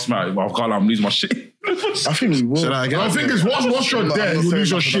the car smack, I'm losing my shit. I think we will. I think it's once you're there, you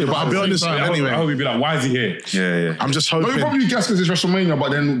lose your shit. But I'll be honest. Anyway, I hope you'd be like, why is he here? Yeah. I'm just hoping. No, you probably guess because it's WrestleMania, but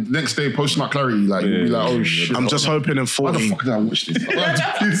then next day post Matt Clarity, like you'll be like, oh shit. I'm just hoping in 40. Why the fuck did I watch this?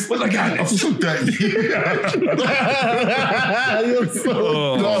 What's that guy? I feel so dirty. What's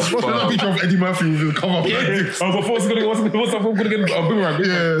that picture of Eddie Murphy with the cover up like this? What's that going to get a boomerang?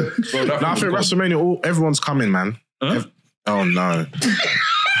 Yeah. Now I think WrestleMania, everyone's coming, man. Huh? Oh no.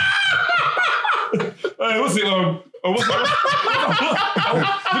 Hey, what's it? what's that?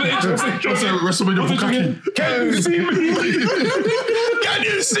 WrestleMania Bukaki. Can you see me? Can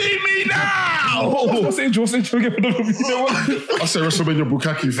you see me now? What's the intro? Again? I said WrestleMania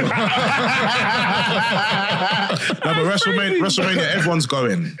Bukaki. No, but WrestleMania, everyone's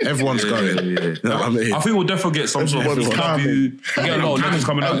going. Everyone's going. Yeah. You know what I mean? I think we'll definitely get some sort of W. Get a lot of legends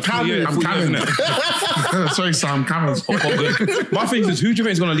coming out. I'm coming. Sorry, Sam, I'm coming. My thing is, who do you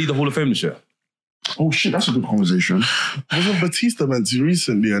think is going to lead the Hall of Fame this year? Oh shit, that's a good conversation. Wasn't Batista meant to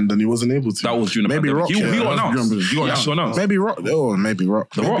recently and then he wasn't able to? That was during the Maybe pandemic. Rock. He got announced. Maybe Rock. Oh, maybe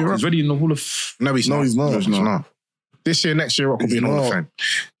Rock. The Rock is ready in the Hall of... No, he's not. He's not. This year, next year, Rock will be in Hall of Fame.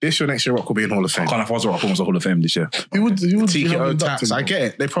 This year, next year, Rock will be in Hall of Fame. I can't afford Rock was a Hall of Fame this year. He would TKO tax. I get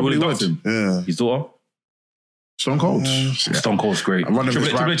it. They probably would. Yeah. His daughter? Stone Cold. Stone Cold's great. One of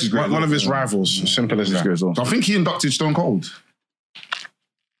Triple H is great. one of his rivals. Simple as that. As well. I think he inducted Stone Cold.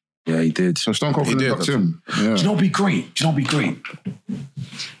 Yeah, he did. So Stone Cold can induct him. Yeah. Do you know what would be great?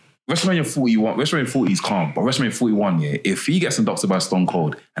 WrestleMania 40 is calm, but WrestleMania 41, yeah, if he gets inducted by Stone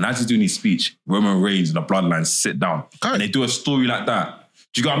Cold and as he's doing his speech, Roman Reigns and the Bloodline sit down and they do a story like that.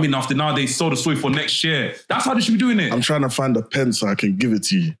 Do you get what I mean? After now, they sold the story for next year. That's how they should be doing it. I'm trying to find a pen so I can give it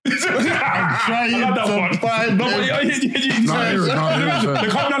to you. I'm trying to find They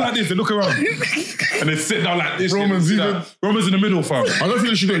come down like this, they look around and they sit down like this. Roman's in the middle, fam. I don't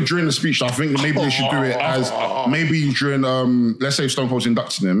think they should do it during the speech. I think maybe they should do it as maybe during, let's say Stone Cold's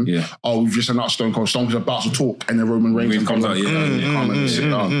inducting him. Yeah. Oh, we've just announced Stone Cold. Stone Cold's about to talk and then Roman Reigns comes out. Come and sit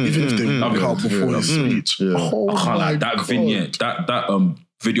down. Even if they walk out before his speech. I can't like that vignette, that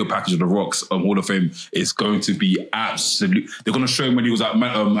video package of The Rock's Hall of Fame is going to be absolute. They're going to show him when he was at the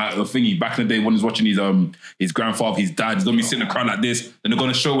thingy back in the day when he was watching his grandfather, his dad. He's going to be sitting in the crowd like this. Then they're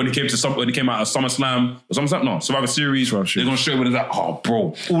going to show when he came out of SummerSlam or SummerSlam, no, Survivor Series. They're going to show when it's like, oh,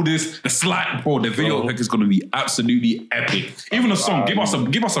 bro, all this, the video package is going to be absolutely epic. Even a song, give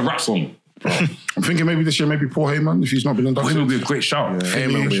us a rap song. I'm thinking maybe this year, maybe Paul Heyman, if he's not been inducted. Heyman would be a great shout.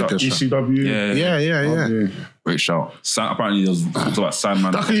 Heyman would be a good shout. ECW. Yeah. Great shout. Apparently, there was talks about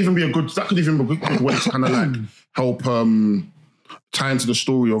Sandman. That could even be a good way to kind of like help tie into the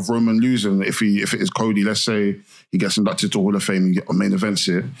story of Roman losing. If it is Cody, let's say he gets inducted to Hall of Fame, you get main events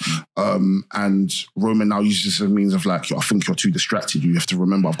here, and Roman now uses this as a means of like, I think you're too distracted. You have to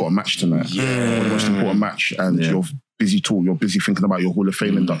remember, I've got a match tonight. The most important match, and you're busy thinking about your Hall of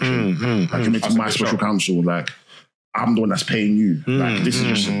Fame induction. Like, you're making my special counsel, like, I'm the one that's paying you. Like, this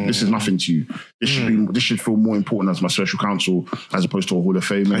is nothing to you. This should feel more important as my special counsel as opposed to a Hall of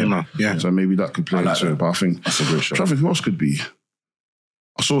Fame. Yeah. So maybe that could play into it. But I think that's a great show. Who else could be?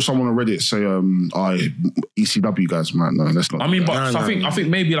 I saw someone on Reddit say, ECW guys, man. No, that's not. I mean, but I think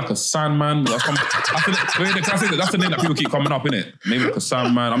maybe like a Sandman. That's the name that people keep coming up, innit? Maybe like a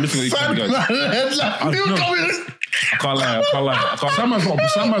Sandman. I'm just going to I can't lie.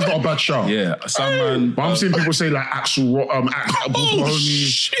 Sandman's not a bad shout. Yeah, Sandman. But I'm seeing people say like Axel Mahoney.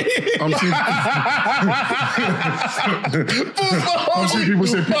 I'm seeing people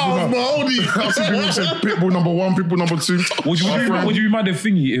say Pitbull number 1, Pitbull number 2. Would you be mad if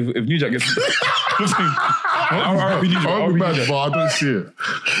Thingy if New Jack gets? I would be mad, but I don't see it.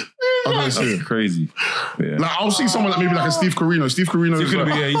 That's crazy. Yeah. Like, I'll see someone maybe like a Steve Corino. Steve Corino.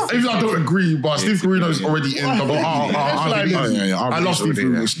 Even though I don't agree, but Steve Corino's already in. I love Steve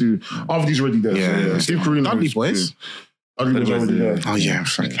Corino. RVD's already there. Yeah. Steve Corino. Dudley Boys. Dudley Boys already there. Oh yeah,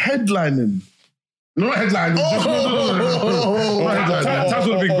 headlining. Not headlining. Taz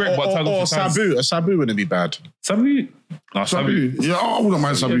would have been great, but Sabu wouldn't be bad. Sabu. Sabu. Yeah, I wouldn't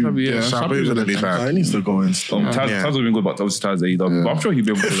mind Sabu. Sabu wouldn't be bad. He needs to go in. Taz would have been good, but obviously Taz AEW. But I'm sure he'd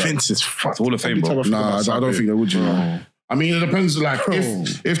be able to. Vince is fucked. Hall of Fame, bro. Nah, I don't think they would. I mean, it depends. Like,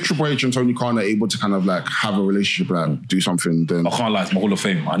 if Triple H and Tony Khan are able to kind of like have a relationship, like do something, then I can't lie. It's my Hall of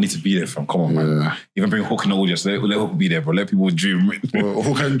Fame. I need to be there, fam. Come on, man. Even bring Hook in the audience. Let Hook be there, bro. Let people dream.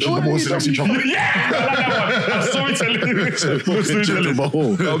 Hook and Triple H next to each other. Yeah, storytelling.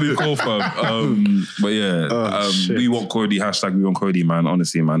 That'll be cool, fam. But yeah, we want Cody. # we want Cody, man.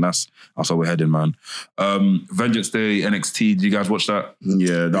 Honestly, man, that's how we're heading, man. Vengeance Day NXT. Did you guys watch that?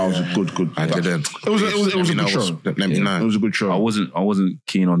 Yeah, that was a good. I didn't. It was a good show. Let me know. It was a good show. I wasn't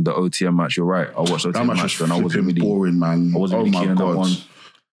keen on the OTM match. You're right. I watched the OTM match and I wasn't really boring, man. I wasn't really keen on that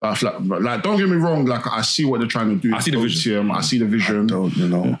one. Like, don't get me wrong. Like, I see what they're trying to do. I see the vision. I see the vision. I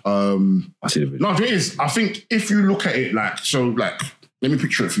see the vision. No, it is. I think if you look at it, like, let me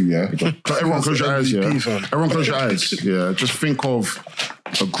picture it for you. Yeah, so everyone close your eyes. Yeah, everyone close your eyes. Yeah, just think of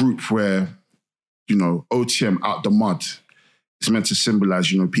a group where, OTM out the mud. It's meant to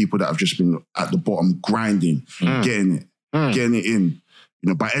symbolize, people that have just been at the bottom grinding, getting it in,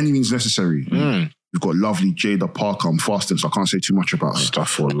 by any means necessary. We've got lovely Jada Parker. I'm fasting, so I can't say too much about her. Stuff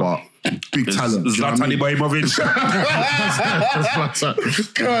for But big talent. Zlatan Ibrahimovic.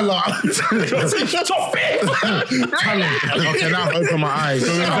 Okay, now I've opened my eyes.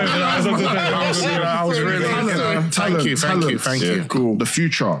 I was really... Thank you. Cool. The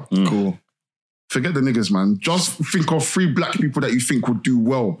future. Cool. Forget the niggas, man. Just think of 3 black people that you think would do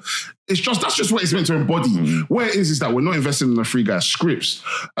well. That's just what it's meant to embody. Where it is that we're not investing in the 3 guys. Scripts.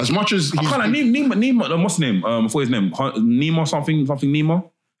 As much as I can't Nemo, what's his name? I forgot his name. Nemo something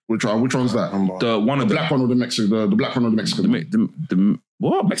Nemo. Which one's that? The one of the black one or the Mexican? The black one or the Mexican? The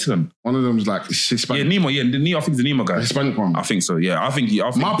what Mexican? One of them is like Hispanic. Yeah, Nemo. Yeah, Nemo. I think it's the Nemo guy. The Hispanic one. I think so. Yeah, I think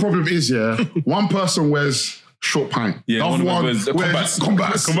my problem is one person wears short pint. Yeah, the other one wears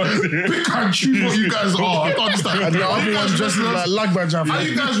combats. Pick and choose what you guys are. I don't understand. And the other one's just like Lagbanja. Are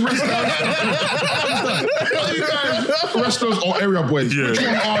you guys wrestlers? Are you guys wrestlers or area boys? Yeah. Which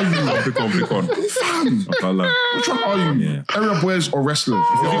one are you? Pick on. Fam. Which one are you? Yeah. Area boys or wrestlers?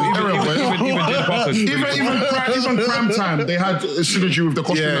 Even prime time, they had a synergy with the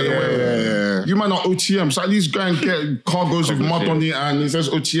costume. Yeah. You might not OTM, so at least go and get cargos with mud on it, and it says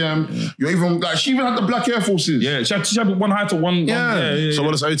OTM. Yeah. You're even like she even had the black Air Forces. Yeah, she had one high to one. Yeah. So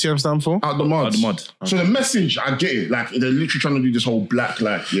what does OTM stand for? Out the mud. Okay. So the message, I get it. Like they're literally trying to do this whole black,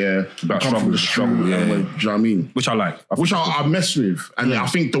 black struggle. Yeah. Do you know what I mean? Which I like. Which I mess with, and I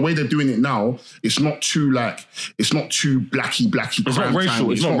think the way they're doing it now, it's not too blacky. It's not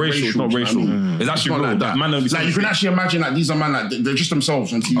racial. It's not racial. It's actually real. Like that. Like you can actually imagine like these are man like they're just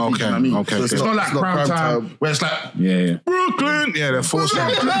themselves on TV. Okay. You know what I mean? Okay. It's not like prime time where it's like Brooklyn. Yeah, they're forced.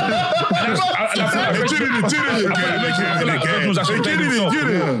 Apparently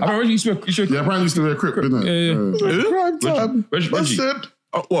used to wear Crip, didn't it? Prime time.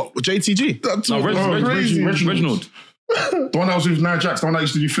 What? JTG? Reginald. The one that was with Nia Jax, the one that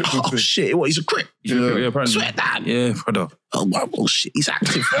used to do flips. Oh shit! What? He's a Crip? Yeah, apparently. Swear that. Yeah, brother. Oh wow! Oh shit! He's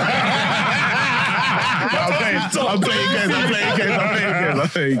active. I'm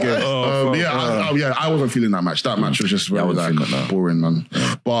playing games. I wasn't feeling that match. That match was just very boring, man.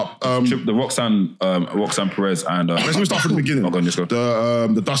 But the Roxanne Perez and let's start from the beginning. Okay, let's go.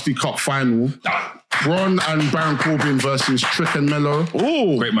 The Dusty Cup final. Braun and Baron Corbin versus Trick and Mello.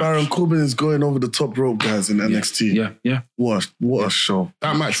 Oh, great match. Baron Corbin is going over the top rope guys in NXT. Yeah. What a show.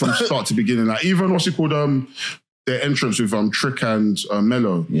 That match from start to beginning. Like even what's it called? Their entrance with Trick and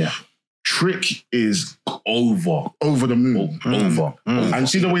Mello. Yeah. Trick is over the moon. Over. And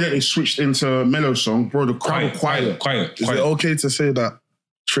see the way that they switched into Mello's song, bro, the crowd quiet. Is it okay to say that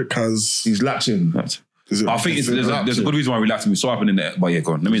Trick he's Latin? I think there's a good reason why we lapped him. We saw happening there. But yeah,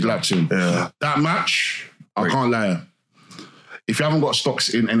 go on. Let me Latin. Yeah. That match, I can't lie. If you haven't got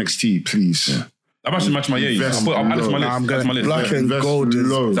stocks in NXT, please. Yeah. I'm actually matching my year. I'm adding to my list. I'm going to my list. Black and gold is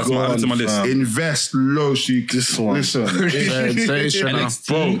low. That's my adding to my list. Invest low so you can listen.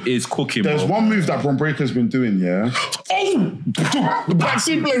 NXT is cooking, bro. There's one move that Bron Breakker's been doing, yeah. Oh! The back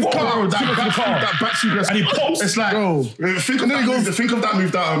suplex car. That back suplex. And he pops. It's like, think of that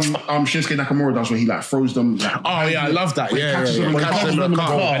move that Shinsuke Nakamura does where he like throws them. Oh yeah, I love that. Yeah.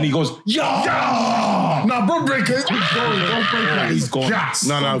 And he goes, yeah! Nah, Bron Breakker. He's gone.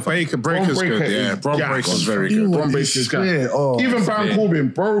 No, Breakker's good. Yeah, Bron Breakker's very good. Bron Breakker's good. Even Baron Corbin,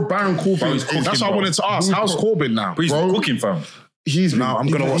 bro. Baron Corbin. That's what I wanted to ask. How's Corbin now? He's cooking, fam. I'm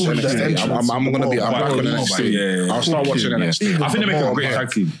gonna watch NXT. I'm gonna be back on NXT. I'll start watching NXT. I think they make a great tag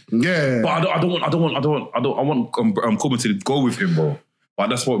team. Yeah, but I want Corbin to go with him, bro. But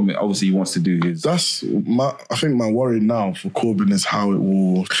that's what obviously he wants to do. I think my worry now for Corbin is how it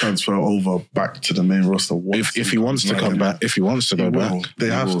will transfer over back to the main roster. If he wants to come back, if he wants to go back, they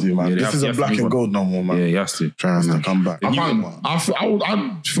have to, man. This isn't black and gold no more, man. Yeah, he has to. Trying to come back. I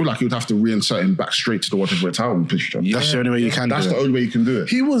feel like you'd have to reinsert him back straight to the World Heavyweight title picture. That's the only way you can do it. That's the only way you can do it.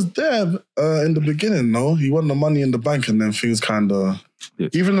 He was there in the beginning, no? He won the Money in the Bank and then things kind of...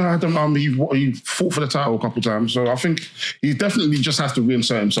 Even though he fought for the title a couple of times, so I think he definitely just has to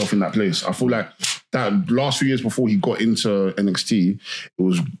reinsert himself in that place. I feel like that last few years before he got into NXT, it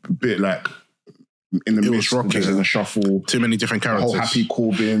was a bit like in the mix, in the shuffle. Too many different characters. The whole happy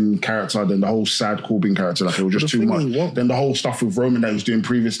Corbin character, then the whole sad Corbin character. Like it was just too much. Then the whole stuff with Roman that he was doing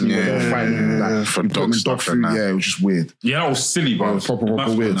previously, where they were fighting for dog food. Yeah, it was just weird. Yeah, that was silly, bro. Proper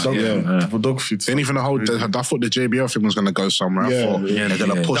weird. For dog food. And even the whole, I thought the JBL thing was going to go somewhere. I thought they're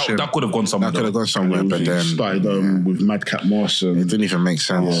going to push it. That could have gone somewhere. That could have gone somewhere, but then started with Madcap Moss. It didn't even make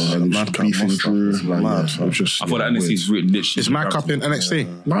sense. And beefing Drew. I thought that NXT's literally. Is Madcap in NXT?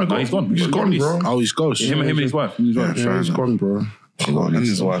 No, he's gone. He's gone, bro. Oh, he's ghost. Him and his wife. He's gone, bro. And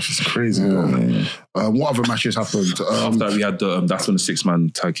his wife is crazy, bro. What other matches happened? After we had that's when the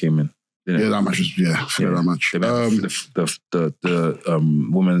 6-man tag came in. Yeah, that match was that match. The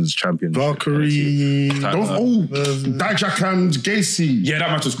women's champion. Valkyrie. Dijak and Gacy. Yeah,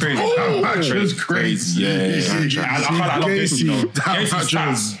 that match was crazy. That match was crazy. Yeah. I love Gacy.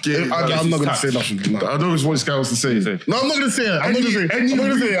 I'm not going to say nothing. I know it's what this guy wants to say. No, I'm not going to say it.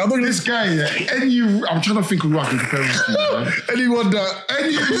 This guy, I'm trying to think of who I can compare him to. Anyone that,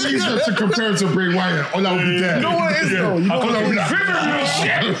 any reason to compare him to Bray Wyatt, all I'll be there. You know what it is though? You know what it is?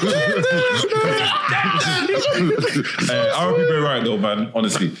 I would be Bray Wyatt though, man.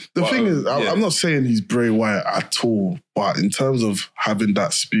 Honestly, the thing is, I'm not saying he's Bray Wyatt at all, but in terms of having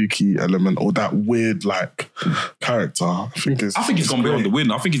that spooky element or that weird character, I think he's gone beyond the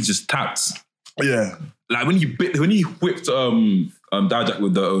win. I think he's just tapped. Yeah, like when he whipped Dijak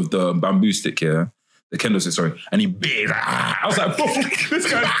with the bamboo stick, the kendo stick, sorry, and he bit it. I was like, bro, this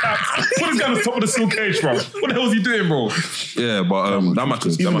guy's tapped. Put this guy on the top of the steel cage, bro. What the hell is he doing, bro? Yeah, but that match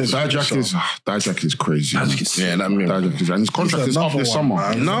was Dijak is crazy. Dijak is, and his contract is up this summer.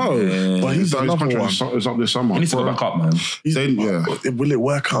 But he's his contract is up this summer. He needs to go back up, man. Will it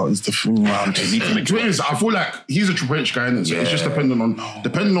work out? Is the thing round? I feel like he's a Triple H guy, isn't it? So it's just depending on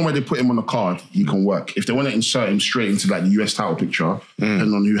where they put him on the card, he can work. If they want to insert him straight into the US title picture,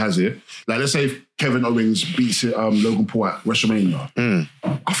 depending on who has it. Like let's say if Kevin Owens beats Logan Paul at WrestleMania.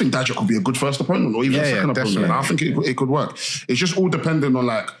 I think Dijak could be a good first opponent or even a second opponent. I think it could work. It's just all dependent on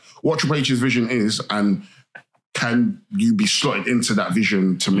what Triple H's vision is and can you be slotted into that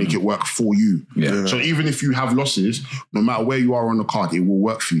vision to make it work for you. Yeah. So even if you have losses, no matter where you are on the card, it will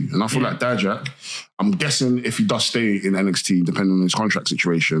work for you. And I feel like Dijak, I'm guessing if he does stay in NXT, depending on his contract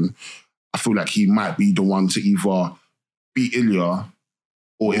situation, I feel like he might be the one to either beat Ilya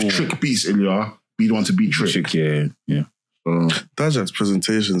or if Trick beats Ilya, be the one to beat Trick. Yeah. Dijak's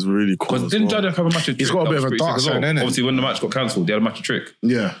presentation is really cool. Because didn't Dijak have a match with Trick? He's got a bit of a dark side, innit? Obviously, when the match got cancelled, they had a match with Trick.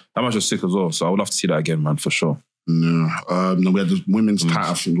 Yeah. That match was sick as well. So I would love to see that again, man, for sure. No, we had the women's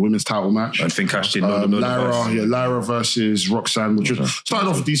title match. I think cashed in. Lyra versus Roxanne, which started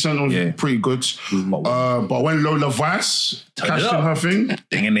off decent, was pretty good. But when Lola Vice cashed in her thing,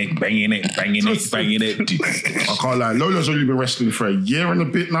 banging it. I can't lie. Lola's only been wrestling for a year and a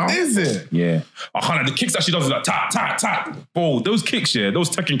bit now. Is it? Yeah. I can't lie. The kicks that she does is like tap, tap, tap. Bro, those kicks, those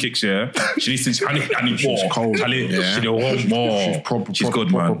Tekken kicks, she needs to. I need more. Cold. She needs more. She's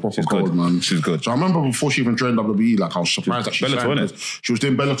good, man. She's good, man. She's good. So I remember before she even joined WWE, I was surprised that she was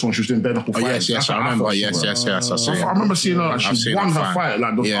doing Bellator and she was doing bare knuckle fights. Yes, I remember. Yes. I remember seeing her and she won her fight.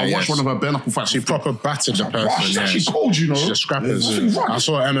 I watched one of her bare knuckle fights. She proper battered the person. She's actually cold, you know. She's a scrappers. I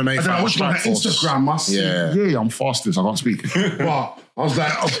saw an MMA fight. I watched her on Instagram. Yeah, I'm fastest. I can't speak. But I was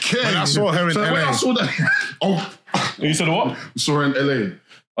like, okay. When I saw her in LA. When I saw that, you said what? I saw her in LA.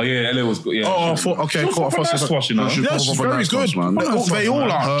 Oh yeah, LA was good. Yeah. Oh, okay, cool. I thought swashing. Yeah, she's very good, man. They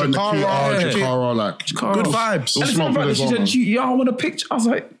all are. Jakara, good vibes. And the fact that she said, "Y'all want a picture?" I was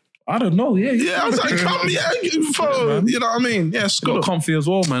like, I don't know. Yeah. I was like, come, you know what I mean? Yeah, it's good. Comfy as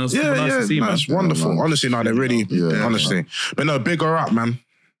well, man. It's nice to see, man. It's wonderful. Honestly, no, they're really, honestly. But no, big her up, man.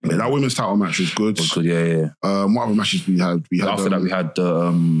 Yeah, that women's title match was good. What other matches we had? After that, we had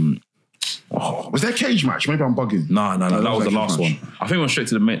was there a cage match? Maybe I'm bugging. No, that was the last one. I think we went straight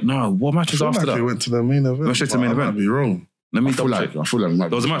to the main. No, what match was after that? We went to the main event. We went straight to the main event. I might be wrong. Let me double check. I feel like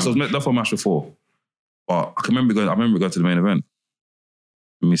there was a match. There was definitely a match before, but I remember going to the main event.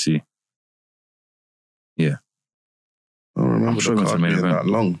 Let me see. Yeah, I don't remember sure the card being that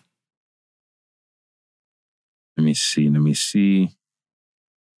long. Let me see.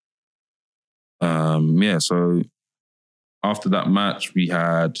 So after that match, we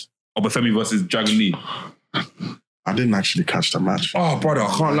had Obafemi versus Dragon Lee. I didn't actually catch the match. Oh, brother,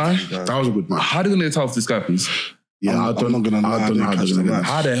 I can't lie. That was a good match. How are they going to get title off this guy, please? Yeah, I don't know how they're going to get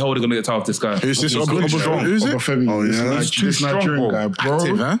How the hell are they going to get title off this guy? Who's this? Who's it? Obafemi. Oh, yeah. He's too strong, guy, bro.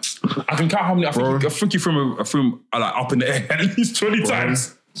 Active, huh? I can count how many. I think he threw him up in the air at least 20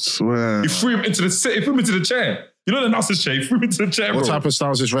 times. Swear. He threw him into the chair. You know the announcer's chair? He threw him into the chair, bro. What type of style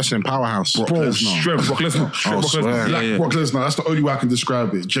is this wrestling? Powerhouse? Brock Lesnar. Brock Lesnar. Brock Lesnar. That's the only way I can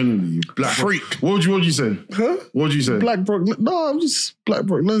describe it. Genuinely. Black freak. What would you say? Huh? What would you say? Black Brock. No, I'm just Black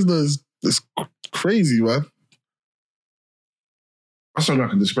Brock Lesnar is crazy, man. That's all I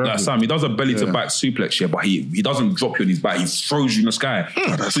can describe. Like Sam, he does a belly to back suplex, but he doesn't drop you on his back. He throws you in the sky.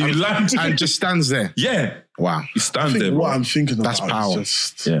 So you land and just stands there. Yeah. Wow. He stands there. What I'm thinking about that's power.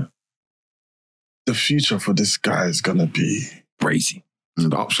 Is just the future for this guy is gonna be crazy.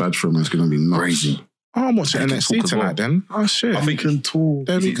 And the upside for him is gonna be nuts. Crazy. Oh, I'm watching NXT tonight then. Oh shit. I think tall.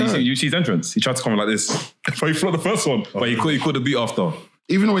 You see his entrance. He tried to come like this. But he fought the first one. But he caught the beat after.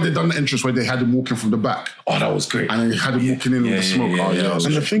 even the way they done the entrance where they had him walking from the back. Oh, that was great. And they had him walking in with the smoke.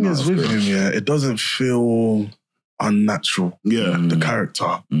 And the thing is with him, it doesn't feel unnatural. Yeah. The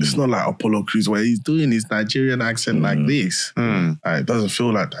character. It's not like Apollo Crews where he's doing his Nigerian accent like this. It doesn't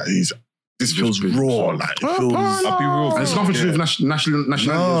feel like that. This feels raw. Like, it feels... I'll be real. And it's nothing to do with nationality as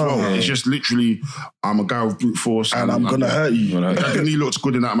well. It's just literally, I'm a guy with brute force. And I'm going to hurt you. I think he looked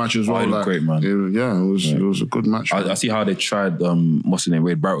good in that match as well. He looked great, man. It was a good match. I see how they tried, what's his name,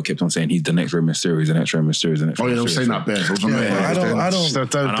 Wade Barrett kept on saying he's the next Rey Mysterio, the next Rey Mysterio, the next Rey Mysterio. They were saying that best. I don't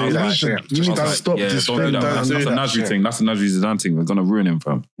do that. You need to stop this thing. That's a Nasri thing. That's a Nasri Zidane thing. We're going to ruin him,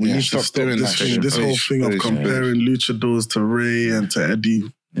 fam. We need to stop doing that. This whole thing of comparing luchadors to Rey and to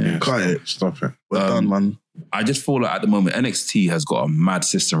Eddie. Cut it. Stop it. We're done, man. I just feel like at the moment, NXT has got a mad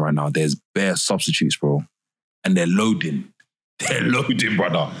system right now. There's bare substitutes, bro. And they're loading. They're loading,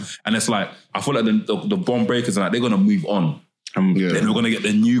 brother. And it's like, I feel like the Bomb Breakers and they're going to move on. Then we're going to get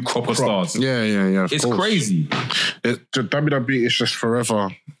the new crop of stars. Yeah. It's crazy. The WWE is just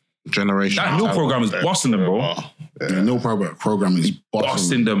forever generation. That new program is busting them, bro. The new program is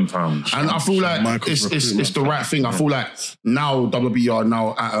busting them, fam. And I feel like it's the right thing. I feel like now WWE are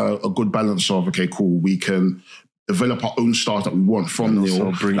now at a good balance of, okay, cool, we can develop our own stars that we want from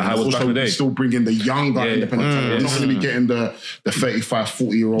Neil. Still bring in the younger independent talent. We're not going to be getting the 35,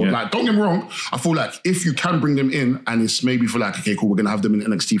 40-year-old. Like, don't get me wrong. I feel like if you can bring them in and it's maybe for like, okay, cool, we're going to have them in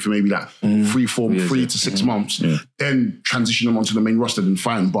NXT for maybe like 3 to 6 months, then transition them onto the main roster, then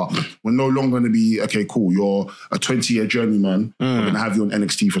fine. But we're no longer going to be, okay, cool, you're a 20-year journeyman. We're going to have you on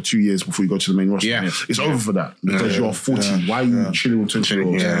NXT for 2 years before you go to the main roster. It's over for that because you're 40. Why are you chilling with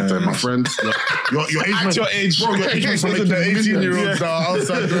 20-year-olds? My friend, your age, at your age, bro, your age mates are making 18-year-olds that are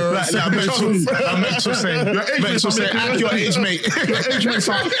outside the... Metro saying, act your age mate. Your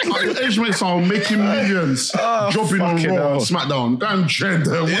age mates are making millions. Dropping on Raw, SmackDown. Damn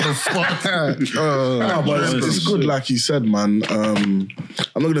gender, what the fuck? But it's good, like you said, man. I'm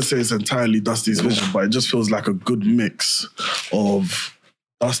not going to say it's entirely Dusty's vision, but it just feels like a good mix of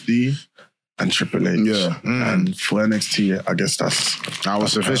Dusty and Triple H. And for NXT, I guess that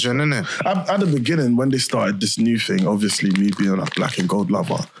was the vision, innit? At the beginning, when they started this new thing, obviously me being a black and gold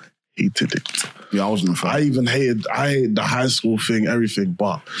lover, hated it. Yeah, I wasn't a fan. I hated the high school thing, everything.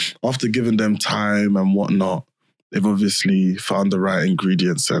 But after giving them time and whatnot, they've obviously found the right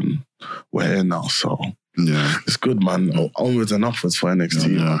ingredients and we're here now. So it's good, man. Onwards and upwards for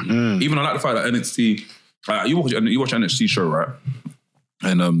NXT. Even I like the fact that NXT, you watch an NXT show, right?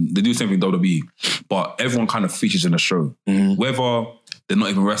 And they do the same thing with WWE, but everyone kind of features in the show. Whether they're not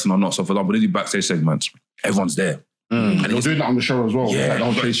even wrestling or not. So for example, they do backstage segments, everyone's there. And they're doing that on the show as well. Yeah, like, that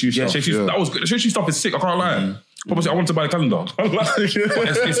was good. The Chase U stuff is sick, I can't lie. Probably I wanted to buy the calendar.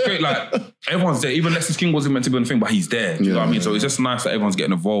 It's great, like, everyone's there. Even Lexus King wasn't meant to be on the thing, but he's there. Do you know what I mean? So it's just nice that everyone's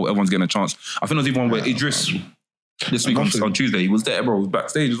getting involved, everyone's getting a chance. I think there was even one where Idris, this week on Tuesday, he was there, bro. He was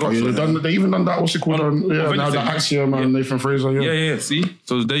backstage as well. They even done that, what's it called? Now the Axiom and Nathan Fraser. Yeah, see?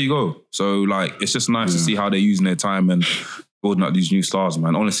 So there you go. So, like, it's just nice to see how they're using their time and building up these new stars,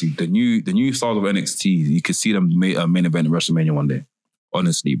 man. Honestly, the new stars of NXT, you could see them main event in WrestleMania one day.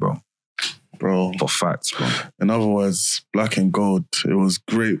 Honestly, bro. For facts, bro. In other words, black and gold, it was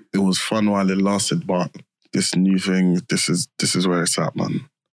great. It was fun while it lasted, but this new thing, this is where it's at, man.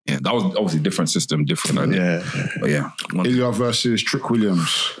 Yeah, that was obviously a different system, different idea. But Ilya versus Trick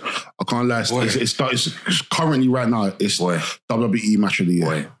Williams. I can't lie. It's currently right now, it's WWE match of the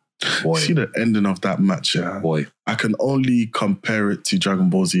year. Boy. See the ending of that match, I can only compare it to Dragon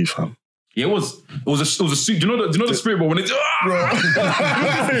Ball Z, fam. Yeah, it was a suit. Do you know the spirit ball when it's hey,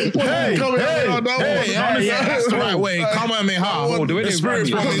 that's the right way. Come on, man, the spirit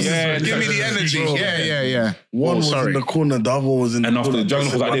ball is give me the energy. Yeah. One was in the corner, the other was in the corner. And after the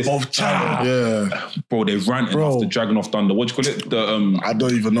Dragon was like this. Bro, they ran after Dragon of Thunder. What do you call it? The I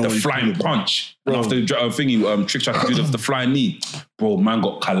don't even know. The flying punch. And after the thingy, Trick tried to do the flying knee. Bro, man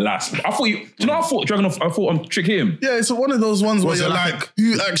got collapsed. I thought Trick hit him. Yeah, it's one of those ones where you're like,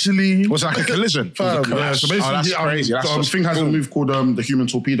 who actually... Was it like a collision? So basically, that's crazy. The thing has a move called the Human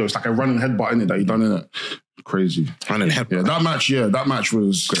Torpedo. It's like a running headbutt in it that he done in it. Crazy. Running headbutt. That match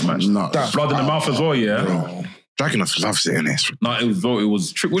was nuts. That blood in the mouth as well, Dragunov loves it in this. No, it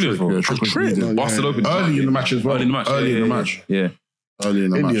was Trick Williams, bro. Trick. Busted open. Early in the match as well. Early in the match. Yeah. early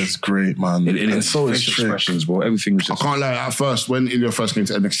in the match. Ilya's great, man. And so is facial Trick. expressions, bro. Everything was I just. can't lie. At first, when Ilya first came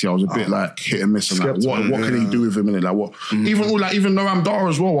to NXT, I was a bit like hit and miss. And like, what can he do with him in it? Like what? Even Noam Dar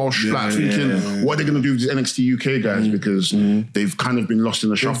as well. I was like thinking, what are they going to do with these NXT UK guys because they've kind of been lost in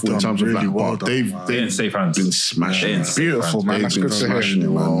the shuffle in terms of like. But they've in safe hands. been smashing. Beautiful, man. That's They've been good to hear. smashing it,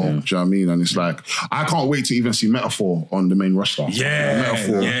 man. Do you know what I mean? And it's like I can't wait to even see Metaphor on the main roster.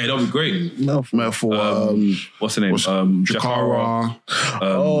 Metaphor. Yeah, that'll be great. Metaphor. What's the name? Jakara.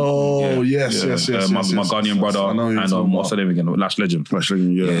 Yes. My Ghanaian brother and what's her name again? Lash Legend.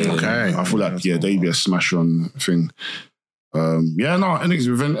 Yeah. Okay. I feel like they'd be a smash on thing.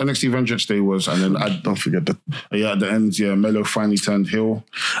 NXT Vengeance Day was, and then I Don't forget that. at the end, Melo finally turned heel.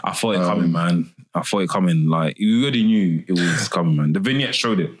 I thought it coming, man. I thought it coming. Like you already knew it was coming, man. The vignette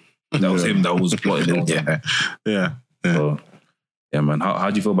showed it. That was him that was plotting it. Yeah. So, yeah, man. How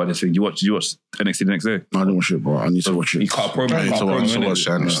do you feel about this thing? Did you watch NXT the next day? No, I didn't watch it, bro. I need to watch He it. cut a promo. I need to watch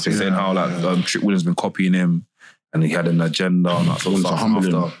NXT. Saying how like Trick Williams been copying him. And he had an agenda and that sort of stuff.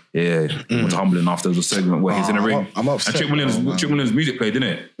 humbling. Went to humbling after. There was a segment where he's in the ring. I'm upset. And Trick Williams' music played, didn't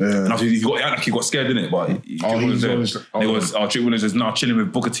it? Yeah. And after he got scared, didn't it? But Trick Williams is now chilling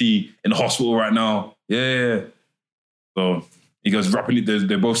with Booker T in the hospital right now. Yeah. So he goes rapping.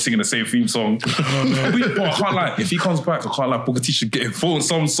 They're both singing the same theme song. But I can't lie. If he comes back, I can't lie. Booker T should get him for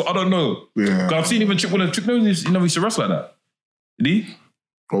some. I don't know. Yeah. Because I've seen even Trick Williams. He used to wrestle like that. Did he?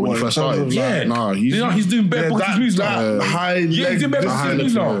 But when he first started, Yeah. nah, he's doing bare Booker T's moves now. high Yeah, he's doing bare Booker T's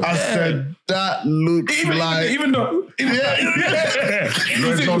moves now. I said that looks Even though. I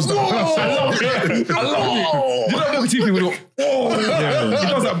love it. You know Booker T thing with he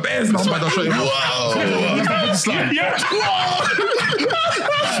does that bears and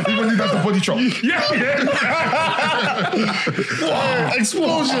even he does the body chop.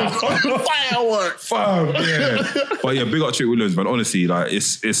 explosion, fireworks. But yeah, big up Trick Williams, man. Honestly, like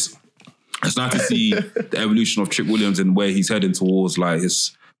it's nice to see the evolution of Trick Williams and where he's heading towards like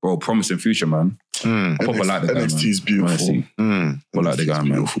his promising future, man. I proper like the guy, man. NXT's beautiful. Honestly. I like the guy,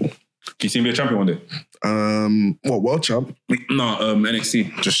 man. Beautiful. Can you see him be a champion one day? What, world champ? No,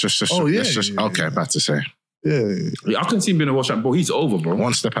 NXT. Just okay, about to say. Yeah. I can see him being a world champion, but he's over, bro.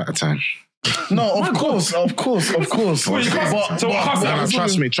 One step at a time. No, of course. Trust me. We saw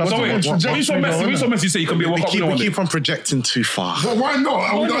Messi say he can be a world champion one day. We keep on projecting too far. But why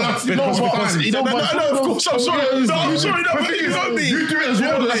not? We don't have to No, of course. I'm sorry. No, it's not me. You do it as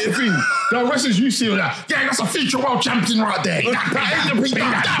well. That's the thing. The wrestlers you see are like, yeah, that's a future world champion right there. That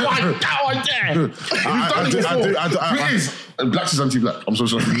one there. We've done it before. Please. Blacks is anti-black. I'm so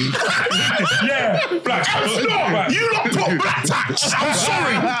sorry. Black. You don't put black tax.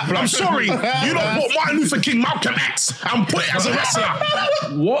 I'm sorry. You don't put Martin Luther King, Malcolm X, and put it as a wrestler.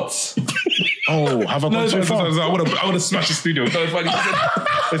 What? Oh, have I gone too far? I would have smashed the studio. It's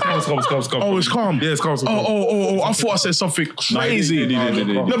calm. Oh, it's calm. Yeah, it's calm. Oh, I thought I said something crazy.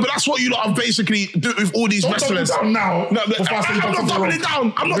 No, but that's what you lot have basically do with all these wrestlers. Now. No, I'm not doubling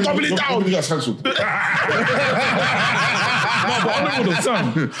down. I'm not doubling down. You guys cancelled.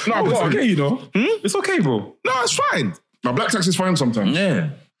 No, it's okay, you know. It's okay, bro. No, it's fine. Now, black tax is fine sometimes.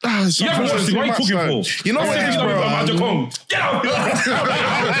 Yeah. You haven't watched it. What are you cooking for? You know what? Get out. You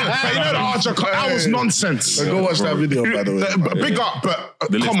know the Archer Kong, that was nonsense. Go watch that video, by the way. Big up, but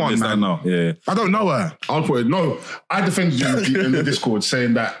come on, man. Now. Yeah. I don't know her. I'll put it. No, I defended you in the Discord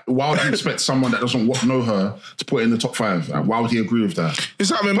saying that why would you expect someone that doesn't know her to put it in the top 5? Like, why would he agree with that? Is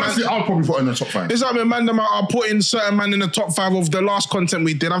that when Personally, I'll probably put it in the top 5. Is that when man them are putting certain man in the top 5 of the last content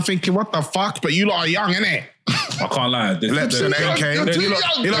we did? I'm thinking, what the fuck? But you lot are young, innit? I can't lie. Lepson, AK.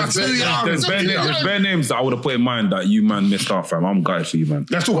 You lot too young. There's bare names that I would have put in mind that you, man, missed out, fam. I'm gutted for you, man.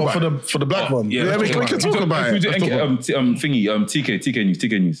 Let's talk about for the black one. Yeah, we can talk about it.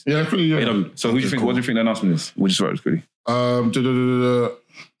 TK News. Yeah, pretty. Yeah. AW. So who do you think? What do you think the announcement is? We'll just write it quickly. I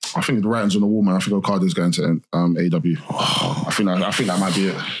think the writing's on the wall, man. I think Okada's going to AW. I think that might be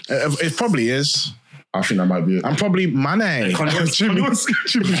it. It probably is. I think that might be it. I'm probably Mane. Jimmy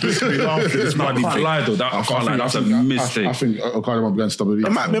This might be fake. Lie though. I can't lie. That's a mistake. I think Okada might be going to WWE.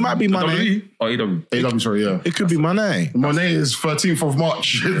 It might be Mane. WWE or AW? AW, sorry, yeah. It could be Mane. Monet is 13th of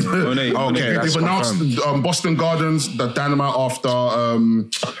March. Okay, that's they've announced Boston Gardens, the Dynamite after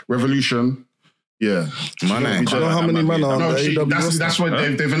Revolution. Yeah. Mane. Do you know how many men are on the AEW roster? That's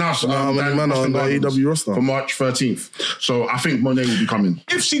when they've announced how many men are on the AEW roster? For March 13th. So I think Monet will be coming.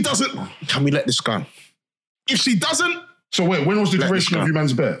 If she doesn't, can we let this go? If she doesn't... So wait, when was the duration of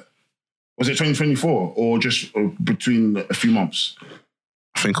Human's bet? Was it 2024 or just between a few months?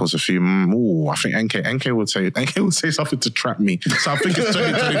 I think it was a few. I think NK would say something to trap me. So I think it's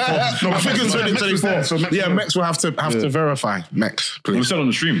 2024. No, I think it's 2024. Yeah, Mex will have to verify. Mex, please. You said on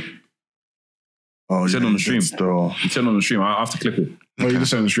the stream. Oh, you said on the stream. You said on the stream. I have to clip it. Oh, you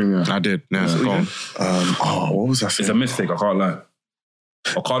just said on the stream, yeah. I did. Yeah, go on. What was I saying? It's a mistake. I can't lie.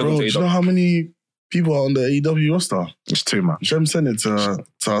 Bro, do you know how many people are on the AEW roster? It's too much. Jem sent it to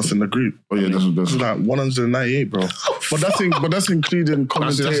us in the group. Oh yeah, that's like 198, bro. But that's including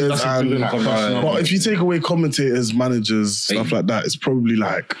commentators. But if you take away commentators, managers, stuff like that, it's probably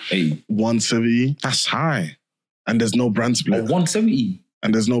like 170. That's high. And there's no brand split. 170.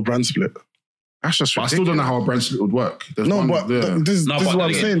 And there's no brand split. That's just ridiculous. I still don't know how a brand split would work. This is what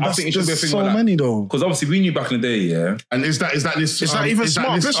I'm saying. I think it should be a thing so many though. Because obviously we knew back in the day, yeah. And is that even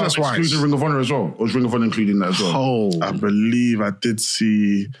smart business wise? Excluding Ring of Honor as well, or is Ring of Honor including that as well? Oh, I believe I did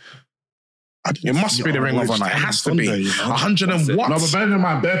see. It must be the Ring of Honor. It has to be 100 and what? No, but bear in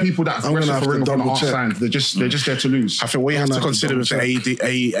mind, bare people that wrestle for Ring of Honor aren't signed. They're just there to lose. I think what you have to consider with the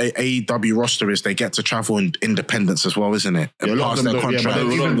AEW roster is they get to travel in independence as well, isn't it? Yeah, a lot of them don't, but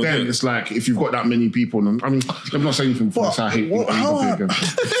even then, it's like if you've got that many people. I mean, I'm not saying anything for this. I hate AEW again.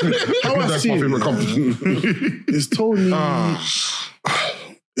 That's my favorite company.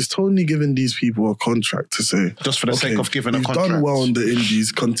 Is Tony giving these people a contract to say, just for the sake of giving a contract? You've done well on the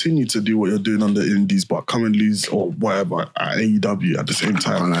indies, continue to do what you're doing on the indies, but come and lose or whatever at AEW at the same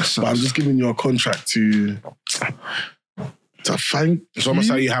time. But I'm just giving you a contract to thank. It's almost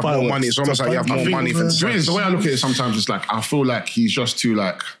like you have more money. It's almost like you have more money than the way I look at it sometimes, it's like I feel like he's just too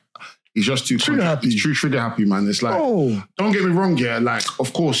trigger happy. He's trigger happy, man. It's like, don't get me wrong, yeah. Like,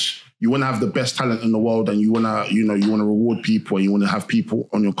 of course, you want to have the best talent in the world, and you want to reward people, and you want to have people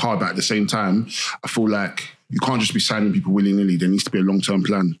on your card. But at the same time, I feel like you can't just be signing people willy nilly. There needs to be a long term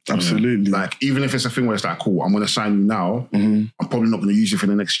plan. Absolutely. Like, even if it's a thing where it's like, cool, I'm going to sign you now. I'm probably not going to use you for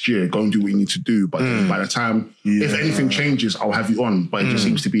the next year. Go and do what you need to do. But then by the time, if anything changes, I'll have you on. But it just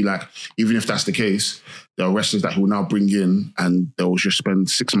seems to be like, even if that's the case, there are wrestlers that he will now bring in, and they'll just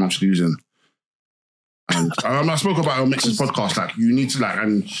spend 6 months losing. And I spoke about it on Mix's podcast. Like, you need to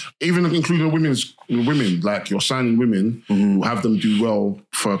and even including women, like you're signing women, you have them do well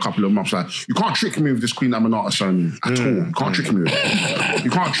for a couple of months. Like, you can't trick me with this Queen Aminata signing at all. You can't trick me with it.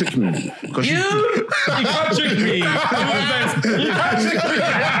 You can't trick me because you can't trick me. You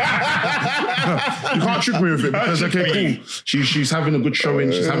can't trick me with it because okay, cool. She's having a good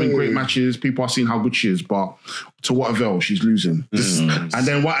showing. She's having great matches. People are seeing how good she is, but to what avail? She's losing. And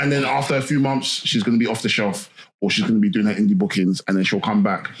then after a few months, she's going to be off the shelf, or she's going to be doing her indie bookings, and then she'll come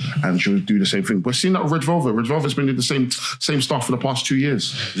back and she'll do the same thing. We're seeing that with Red Velvet. Red Velvet's been doing the same stuff for the past 2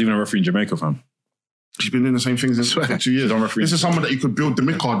 years. She's even a referee in Jamaica, fam. She's been doing the same things for 2 years. This is someone that you could build the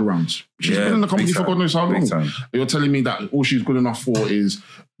mid-card around. She's been in the company for God knows how long. You're telling me that all she's good enough for is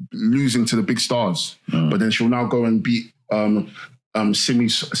losing to the big stars. But then she'll now go and beat Simi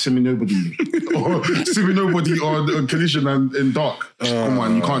Nobody or Simi Nobody or Collision and in Dark. Come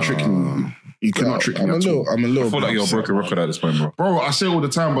on, you can't trick me. You cannot trick me. I'm a little. I feel like you're a broken record at this point, bro. Bro, I say it all the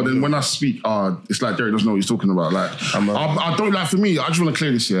time, but then when I speak, it's like Derek doesn't know what he's talking about. Like, I don't like. For me, I just want to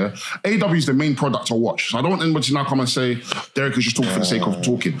clear this here. AEW is the main product I watch, so I don't want anybody to now come and say Derek is just talking for the sake of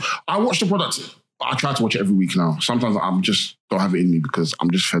talking. I watch the product. I try to watch it every week now. Sometimes I'm just don't have it in me because I'm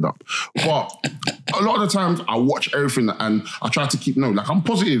just fed up. But a lot of the times I watch everything and I try to keep note. Like, I'm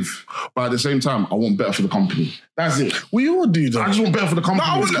positive, but at the same time, I want better for the company. That's it. We all do that. I just want better for the company.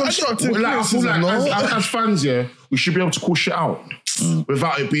 I feel like as fans, yeah, we should be able to call shit out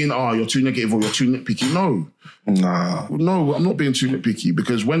without it being, you're too negative or you're too nitpicky. No, I'm not being too nitpicky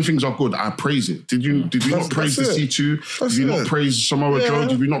because when things are good, I praise it. Did we not praise the C2? Did we not praise Samoa Joe?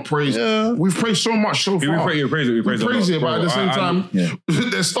 Did we not praise? We've praised so much so far. We praise it, but at the same time,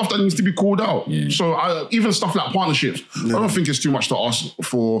 there's stuff that needs to be called out. So even stuff like partnerships, I don't think it's too much to ask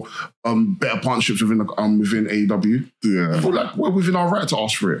for better partnerships within AEW. I feel like we're within our right to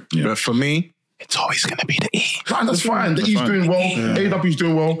ask for it. But for me, it's always going to be the E. Right, that's fine. The E's doing well. AEW's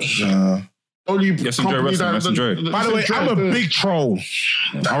doing well. Only company that... By the way, I'm a big troll.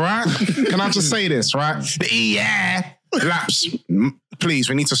 All right? Can I just say this, right? The E, Laps. Please,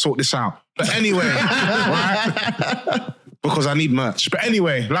 we need to sort this out. But anyway, right? Because I need merch. But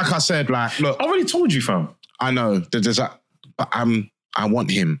anyway, like I said, look. I already told you, fam. I know. There's that. But I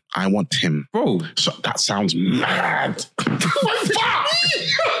want him. Bro. So that sounds mad.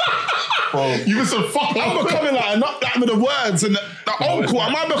 Bro, you just said fuck. I'm becoming not with the words and the uncle.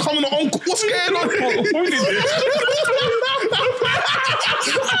 Am I becoming an uncle? What's going on?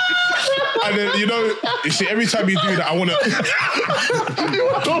 And then, you see, every time you do that, I want to...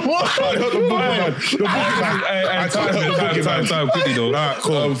 Time quickly though.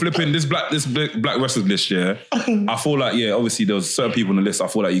 Cool. Flipping this black wrestlers list, yeah. I feel like, obviously there was certain people on the list I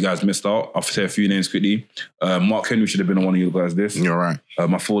feel like you guys missed out. I'll say a few names quickly. Mark Henry should have been on one of you guys' list. You're right.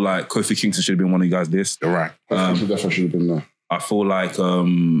 I feel like Kofi Kingston should have been one of you guys' list. You're right. Definitely should have been there. I feel like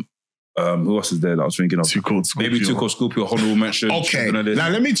who else is there that I was thinking of? Too Cold Scorpio. Maybe Too Cold Scorpio, honorable mention. Okay. Now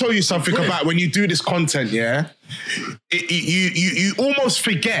let me tell you something about when you do this content, yeah? You almost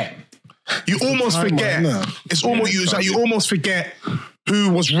forget. It's almost you almost forget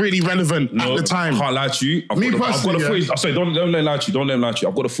who was really relevant at the time. I can't lie to you. I've got the footage. Sorry, don't let me lie to you. Don't let me lie to you.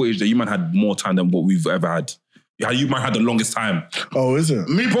 I've got the footage that you man had more time than what we've ever had. Yeah, you man had the longest time. Oh, is it?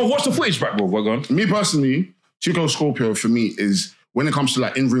 Bro, watch the footage back, bro. We're gone. Me personally, Too Cold Scorpio for me is, when it comes to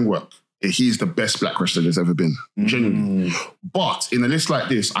like in-ring work, he's the best black wrestler there's ever been. Genuinely. But in a list like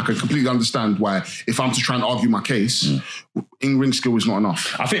this, I can completely understand why, if I'm to try and argue my case, in-ring skill is not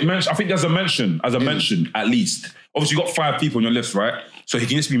enough. I think there's a mention, mention at least. Obviously, you got 5 people on your list, right? So he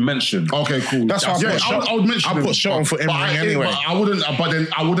can just be mentioned. Okay, cool. That's why I would mention him. I'll put Shelton for in-ring anyway. But then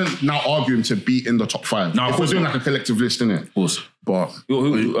I wouldn't now argue him to be in the top 5. No, if we're doing like a collective list, innit? Of course. But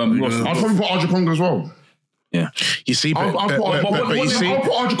who else? I'd probably put Aja Kong as well. Yeah. You see, I'll put Aja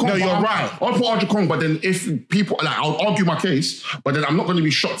Kong. No, you're right. I'll put Aja Kong, but then if people, like, I'll argue my case, but then I'm not going to be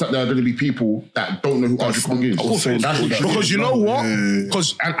shocked that there are going to be people that don't know who Aja Kong is. Because you know what?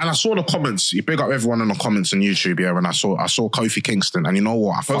 Because and I saw the comments. You big up everyone in the comments on YouTube, yeah. And I saw Kofi Kingston, and you know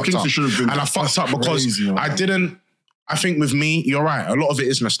what? I fucked up. And I fucked up because I didn't. I think with me, you're right. A lot of it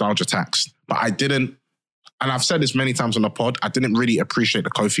is nostalgia tax, but I didn't. And I've said this many times on the pod. I didn't really appreciate the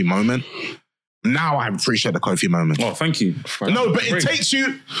Kofi moment. Now I appreciate the Kofi moment. Oh, thank you. No, but it takes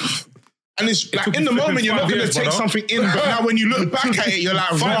you, and it's like in the moment you're not going to take something in, but now when you look back at it, you're like,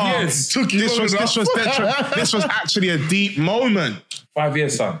 5 years. This was actually a deep moment. 5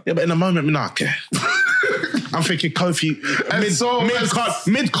 years, son. Yeah, but in the moment, me not care. I'm thinking Kofi,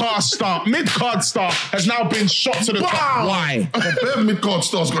 mid-card star has now been shot to the top. Why? Their mid-card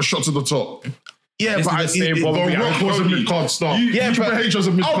stars got shot to the top. Yeah, but The Rock was a mid-card star. Triple H was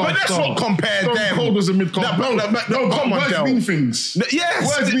a mid-card star. Oh, but let's not compare them. Stone Cold was a mid-card. No, come on, words Del. mean things.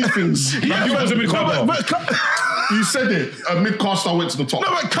 Yes. Words mean things. Yeah, he was a mid-card. You said it. A mid-card star went to the top. No,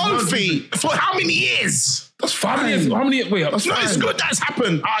 but Kofi, for how many years? That's fine. How many? Wait, That's No, fine. it's good that's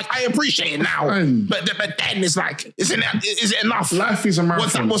happened. I appreciate it now. Fine. But then it's like, is it enough? Life is a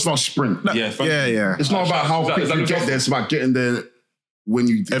marathon. What's It's not a sprint. Yeah. It's not about how quick you get there. It's about getting there when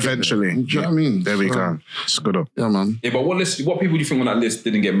you Eventually. Do you know what I mean? There we go. It's good up. Yeah, man. Yeah, but what people do you think on that list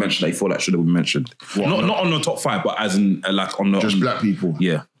didn't get mentioned that you thought that should have been mentioned? Not on the top 5, but as in like on the... Just black people.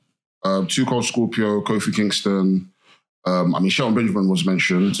 Yeah. Too Cold Scorpio, Kofi Kingston. Shelton Benjamin was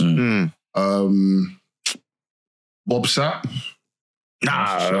mentioned. Bob Sapp.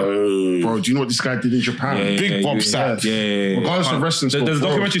 Nah. Bro, do you know what this guy did in Japan? Big Bob Sapp. Yeah. Regardless of wrestling stuff, There's a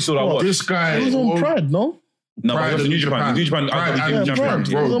documentary still that I watched. This guy... He was on Pride, no? No, Pride but it was and New Japan. New Japan. Pride,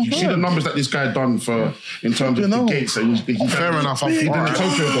 bro. You see the numbers that this guy done for in terms of the gates. And he Fair enough. He did the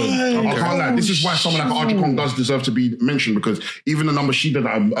Tokyo Dome. I can't lie. This is why someone like Aja Kong does deserve to be mentioned, because even the number she did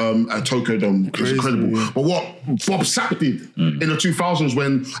at Tokyo Dome is incredible. But what Bob Sapp did in the 2000s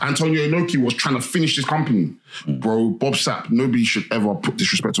when Antonio Inoki was trying to finish this company, bro, Bob Sapp, nobody should ever put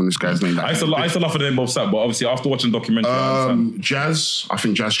disrespect on this guy's name. I used to laugh at the name Bob Sapp, but obviously after watching the documentary, I understand. Jazz, I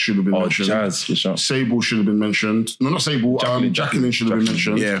think Jazz should have been mentioned. Jazz, for sure. Sable should have been mentioned. No, not Sable. Jacqueline should have been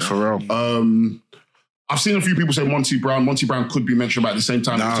mentioned. Yeah, for real. I've seen a few people say Monty Brown. Monty Brown could be mentioned, but at the same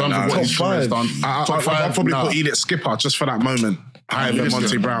time, in terms of what his career has done, top 5. I'll probably put Edith Skipper just for that moment. Higher than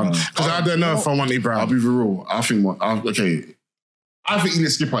Monty Brown. Because I don't know for Monty Brown. I'll be real. I think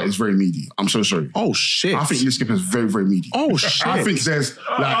Edith Skipper is very meaty. I'm so sorry. Oh, shit. I think Edith Skipper is very, very meaty. Oh, shit. I think there's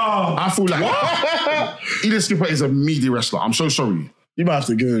I feel like Edith Skipper is a meaty wrestler. I'm so sorry. You might have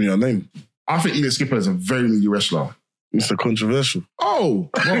to give him your name. I think Edith Skipper is a very meaty wrestler. Mr. Controversial. Bro,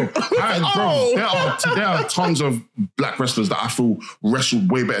 there are tons of black wrestlers that I feel wrestled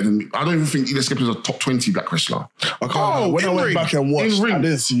way better than me. I don't even think Edith Skipper is a top 20 black wrestler. When I went back and watched, I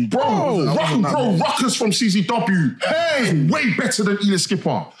didn't see. Ruckus from CZW. Hey, way better than Edith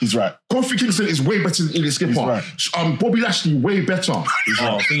Skipper. He's right. Kofi Kingston is way better than Edith Skipper. Right. Bobby Lashley, way better.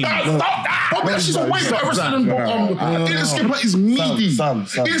 Bobby Lashley's a way better wrestler than Edith Skipper is meaty.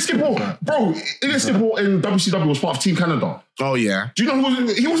 Edith Skipper in WCW was part of Team Canada. Oh, yeah. Do you know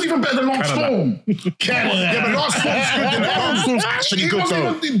he wasn't even better than Lance Storm. Yeah, but Lance Storm's good. Lance Storm's actually good,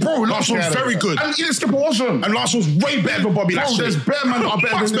 though. Bro, Lance Storm's very good. And Elite Skipper wasn't. And Lance Storm's way better than Bobby Lashley. Bro, there's better men that are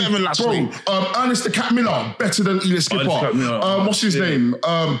better than Lashley. Bro, Ernest the Cat Miller, better than Elite Skipper. What's his name?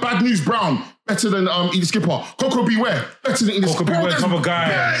 Bad News Brown, better than Elite Skipper. Coco Beware, better than Elite Skipper. Coco Beware's another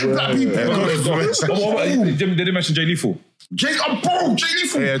guy. They didn't mention Jay Lethal. Jay Lethal.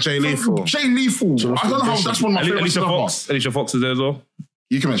 Yeah, Jay Lethal. Jay Lethal. I don't know how that's one of my favorites. Alicia Fox is there as well.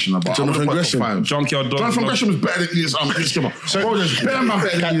 You can mention that, but Jonathan Gresham. Junkyard Dog. Jonathan Gresham is better than Elite Skipper. Bro, there's better man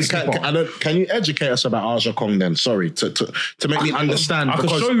better than Elite Skipper. Can you educate us about Aja Kong then? Sorry, to make me understand. I could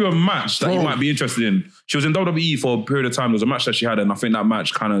show you a match that you might be interested in. She was in WWE for a period of time. There was a match that she had, and I think that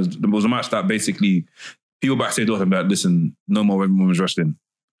match was a match that basically people backstage were like, listen, no more women's wrestling.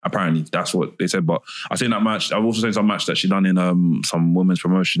 Apparently, that's what they said. But I seen that match. I've also seen some match that she done in some women's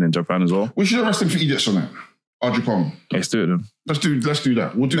promotion in Japan as well. We should have Wrestling for Idiots on it. Aja Kong. Let's do it then. Let's do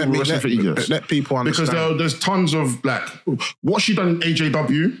that. We'll do Wrestling for Idiots. Let people understand. Because there's tons of what she done in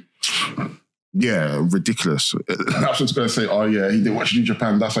AJW. Yeah, ridiculous. I was going to say, oh yeah, he did what she did in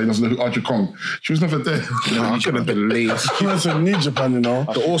Japan. That's why he doesn't know who Aja Kong. She was never there. No, I couldn't believe. He was in New Japan, you know.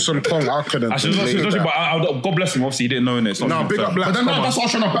 The awesome Kong, I couldn't believe that. But God bless him, obviously he didn't know it. No, big up Black. But then that's what I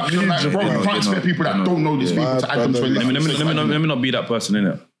was trying to back him. Like, bro, you can't expect people that don't know these people to add them to a list. Let me not be that person,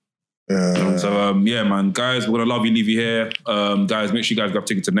 innit? So yeah, man, guys, we're gonna love you, leave you here. Guys, make sure you guys grab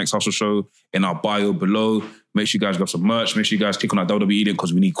tickets to the next Hustle show in our bio below. Make sure you guys grab some merch. Make sure you guys click on that WWE link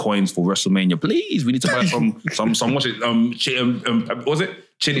because we need coins for WrestleMania. Please, we need to buy some what's it?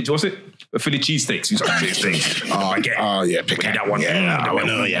 Chili, what's it? Philly cheesesteaks. Oh, I get it. Oh yeah, pick that one.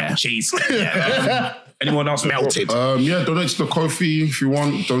 Yeah, cheese. Yeah. Anyone else melted? Donate to the Ko-fi if you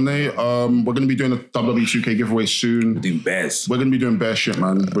want. Donate. We're going to be doing a WWE 2K giveaway soon. We're doing bears. We're going to be doing bear shit,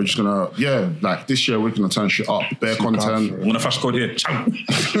 man. We're just going to, this year we're going to turn shit up. Bear content. I'm going to fast code here. Is there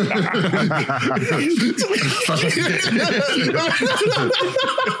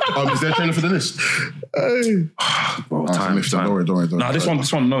a trailer for the list? Bro, time. Don't worry. Nah, this one,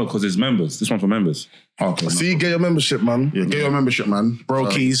 no, because it's members. This one's for members. Okay. See, get your membership, man. Yeah, get your membership, man.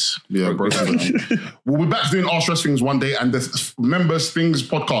 Brokies. Brokies. We'll be back doing Ask Stress Things one day, and the Members Things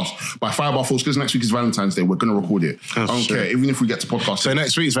podcast by Firebar Force, because next week is Valentine's Day. We're going to record it. I don't care, even if we get to podcast. So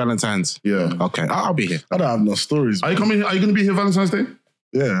next week's Valentine's? Yeah. Okay, I'll be here. I don't have no stories. Are you coming? Are you going to be here Valentine's Day?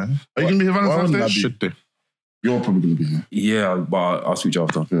 Yeah. Are you going to be here Valentine's Day? Should do. You're probably going to be here. Yeah, but I'll speak to you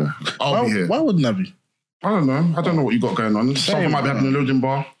after. Yeah. I'll be here. Why wouldn't I be? I don't know. I don't know what you got going on. Something might be happening in Loading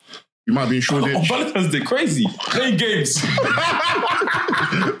Bar. You might be in Shoreditch. Oh, Valentine's Day, crazy. Playing games.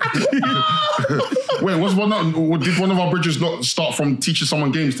 Wait, did one of our bridges not start from teaching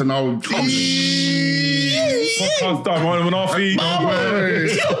someone games to now? Podcast done, one of an RFE.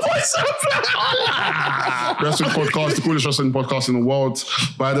 Wrestling podcast, the coolest wrestling podcast in the world.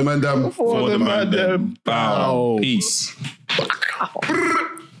 By the man them. For the man them. Bow. Peace.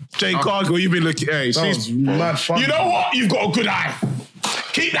 Jay Cargill, you've been looking. Hey, she's mad fun. You know what? You've got a good eye.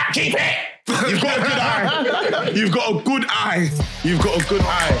 Keep it. You've got a good eye. You've got a good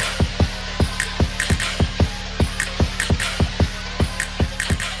eye.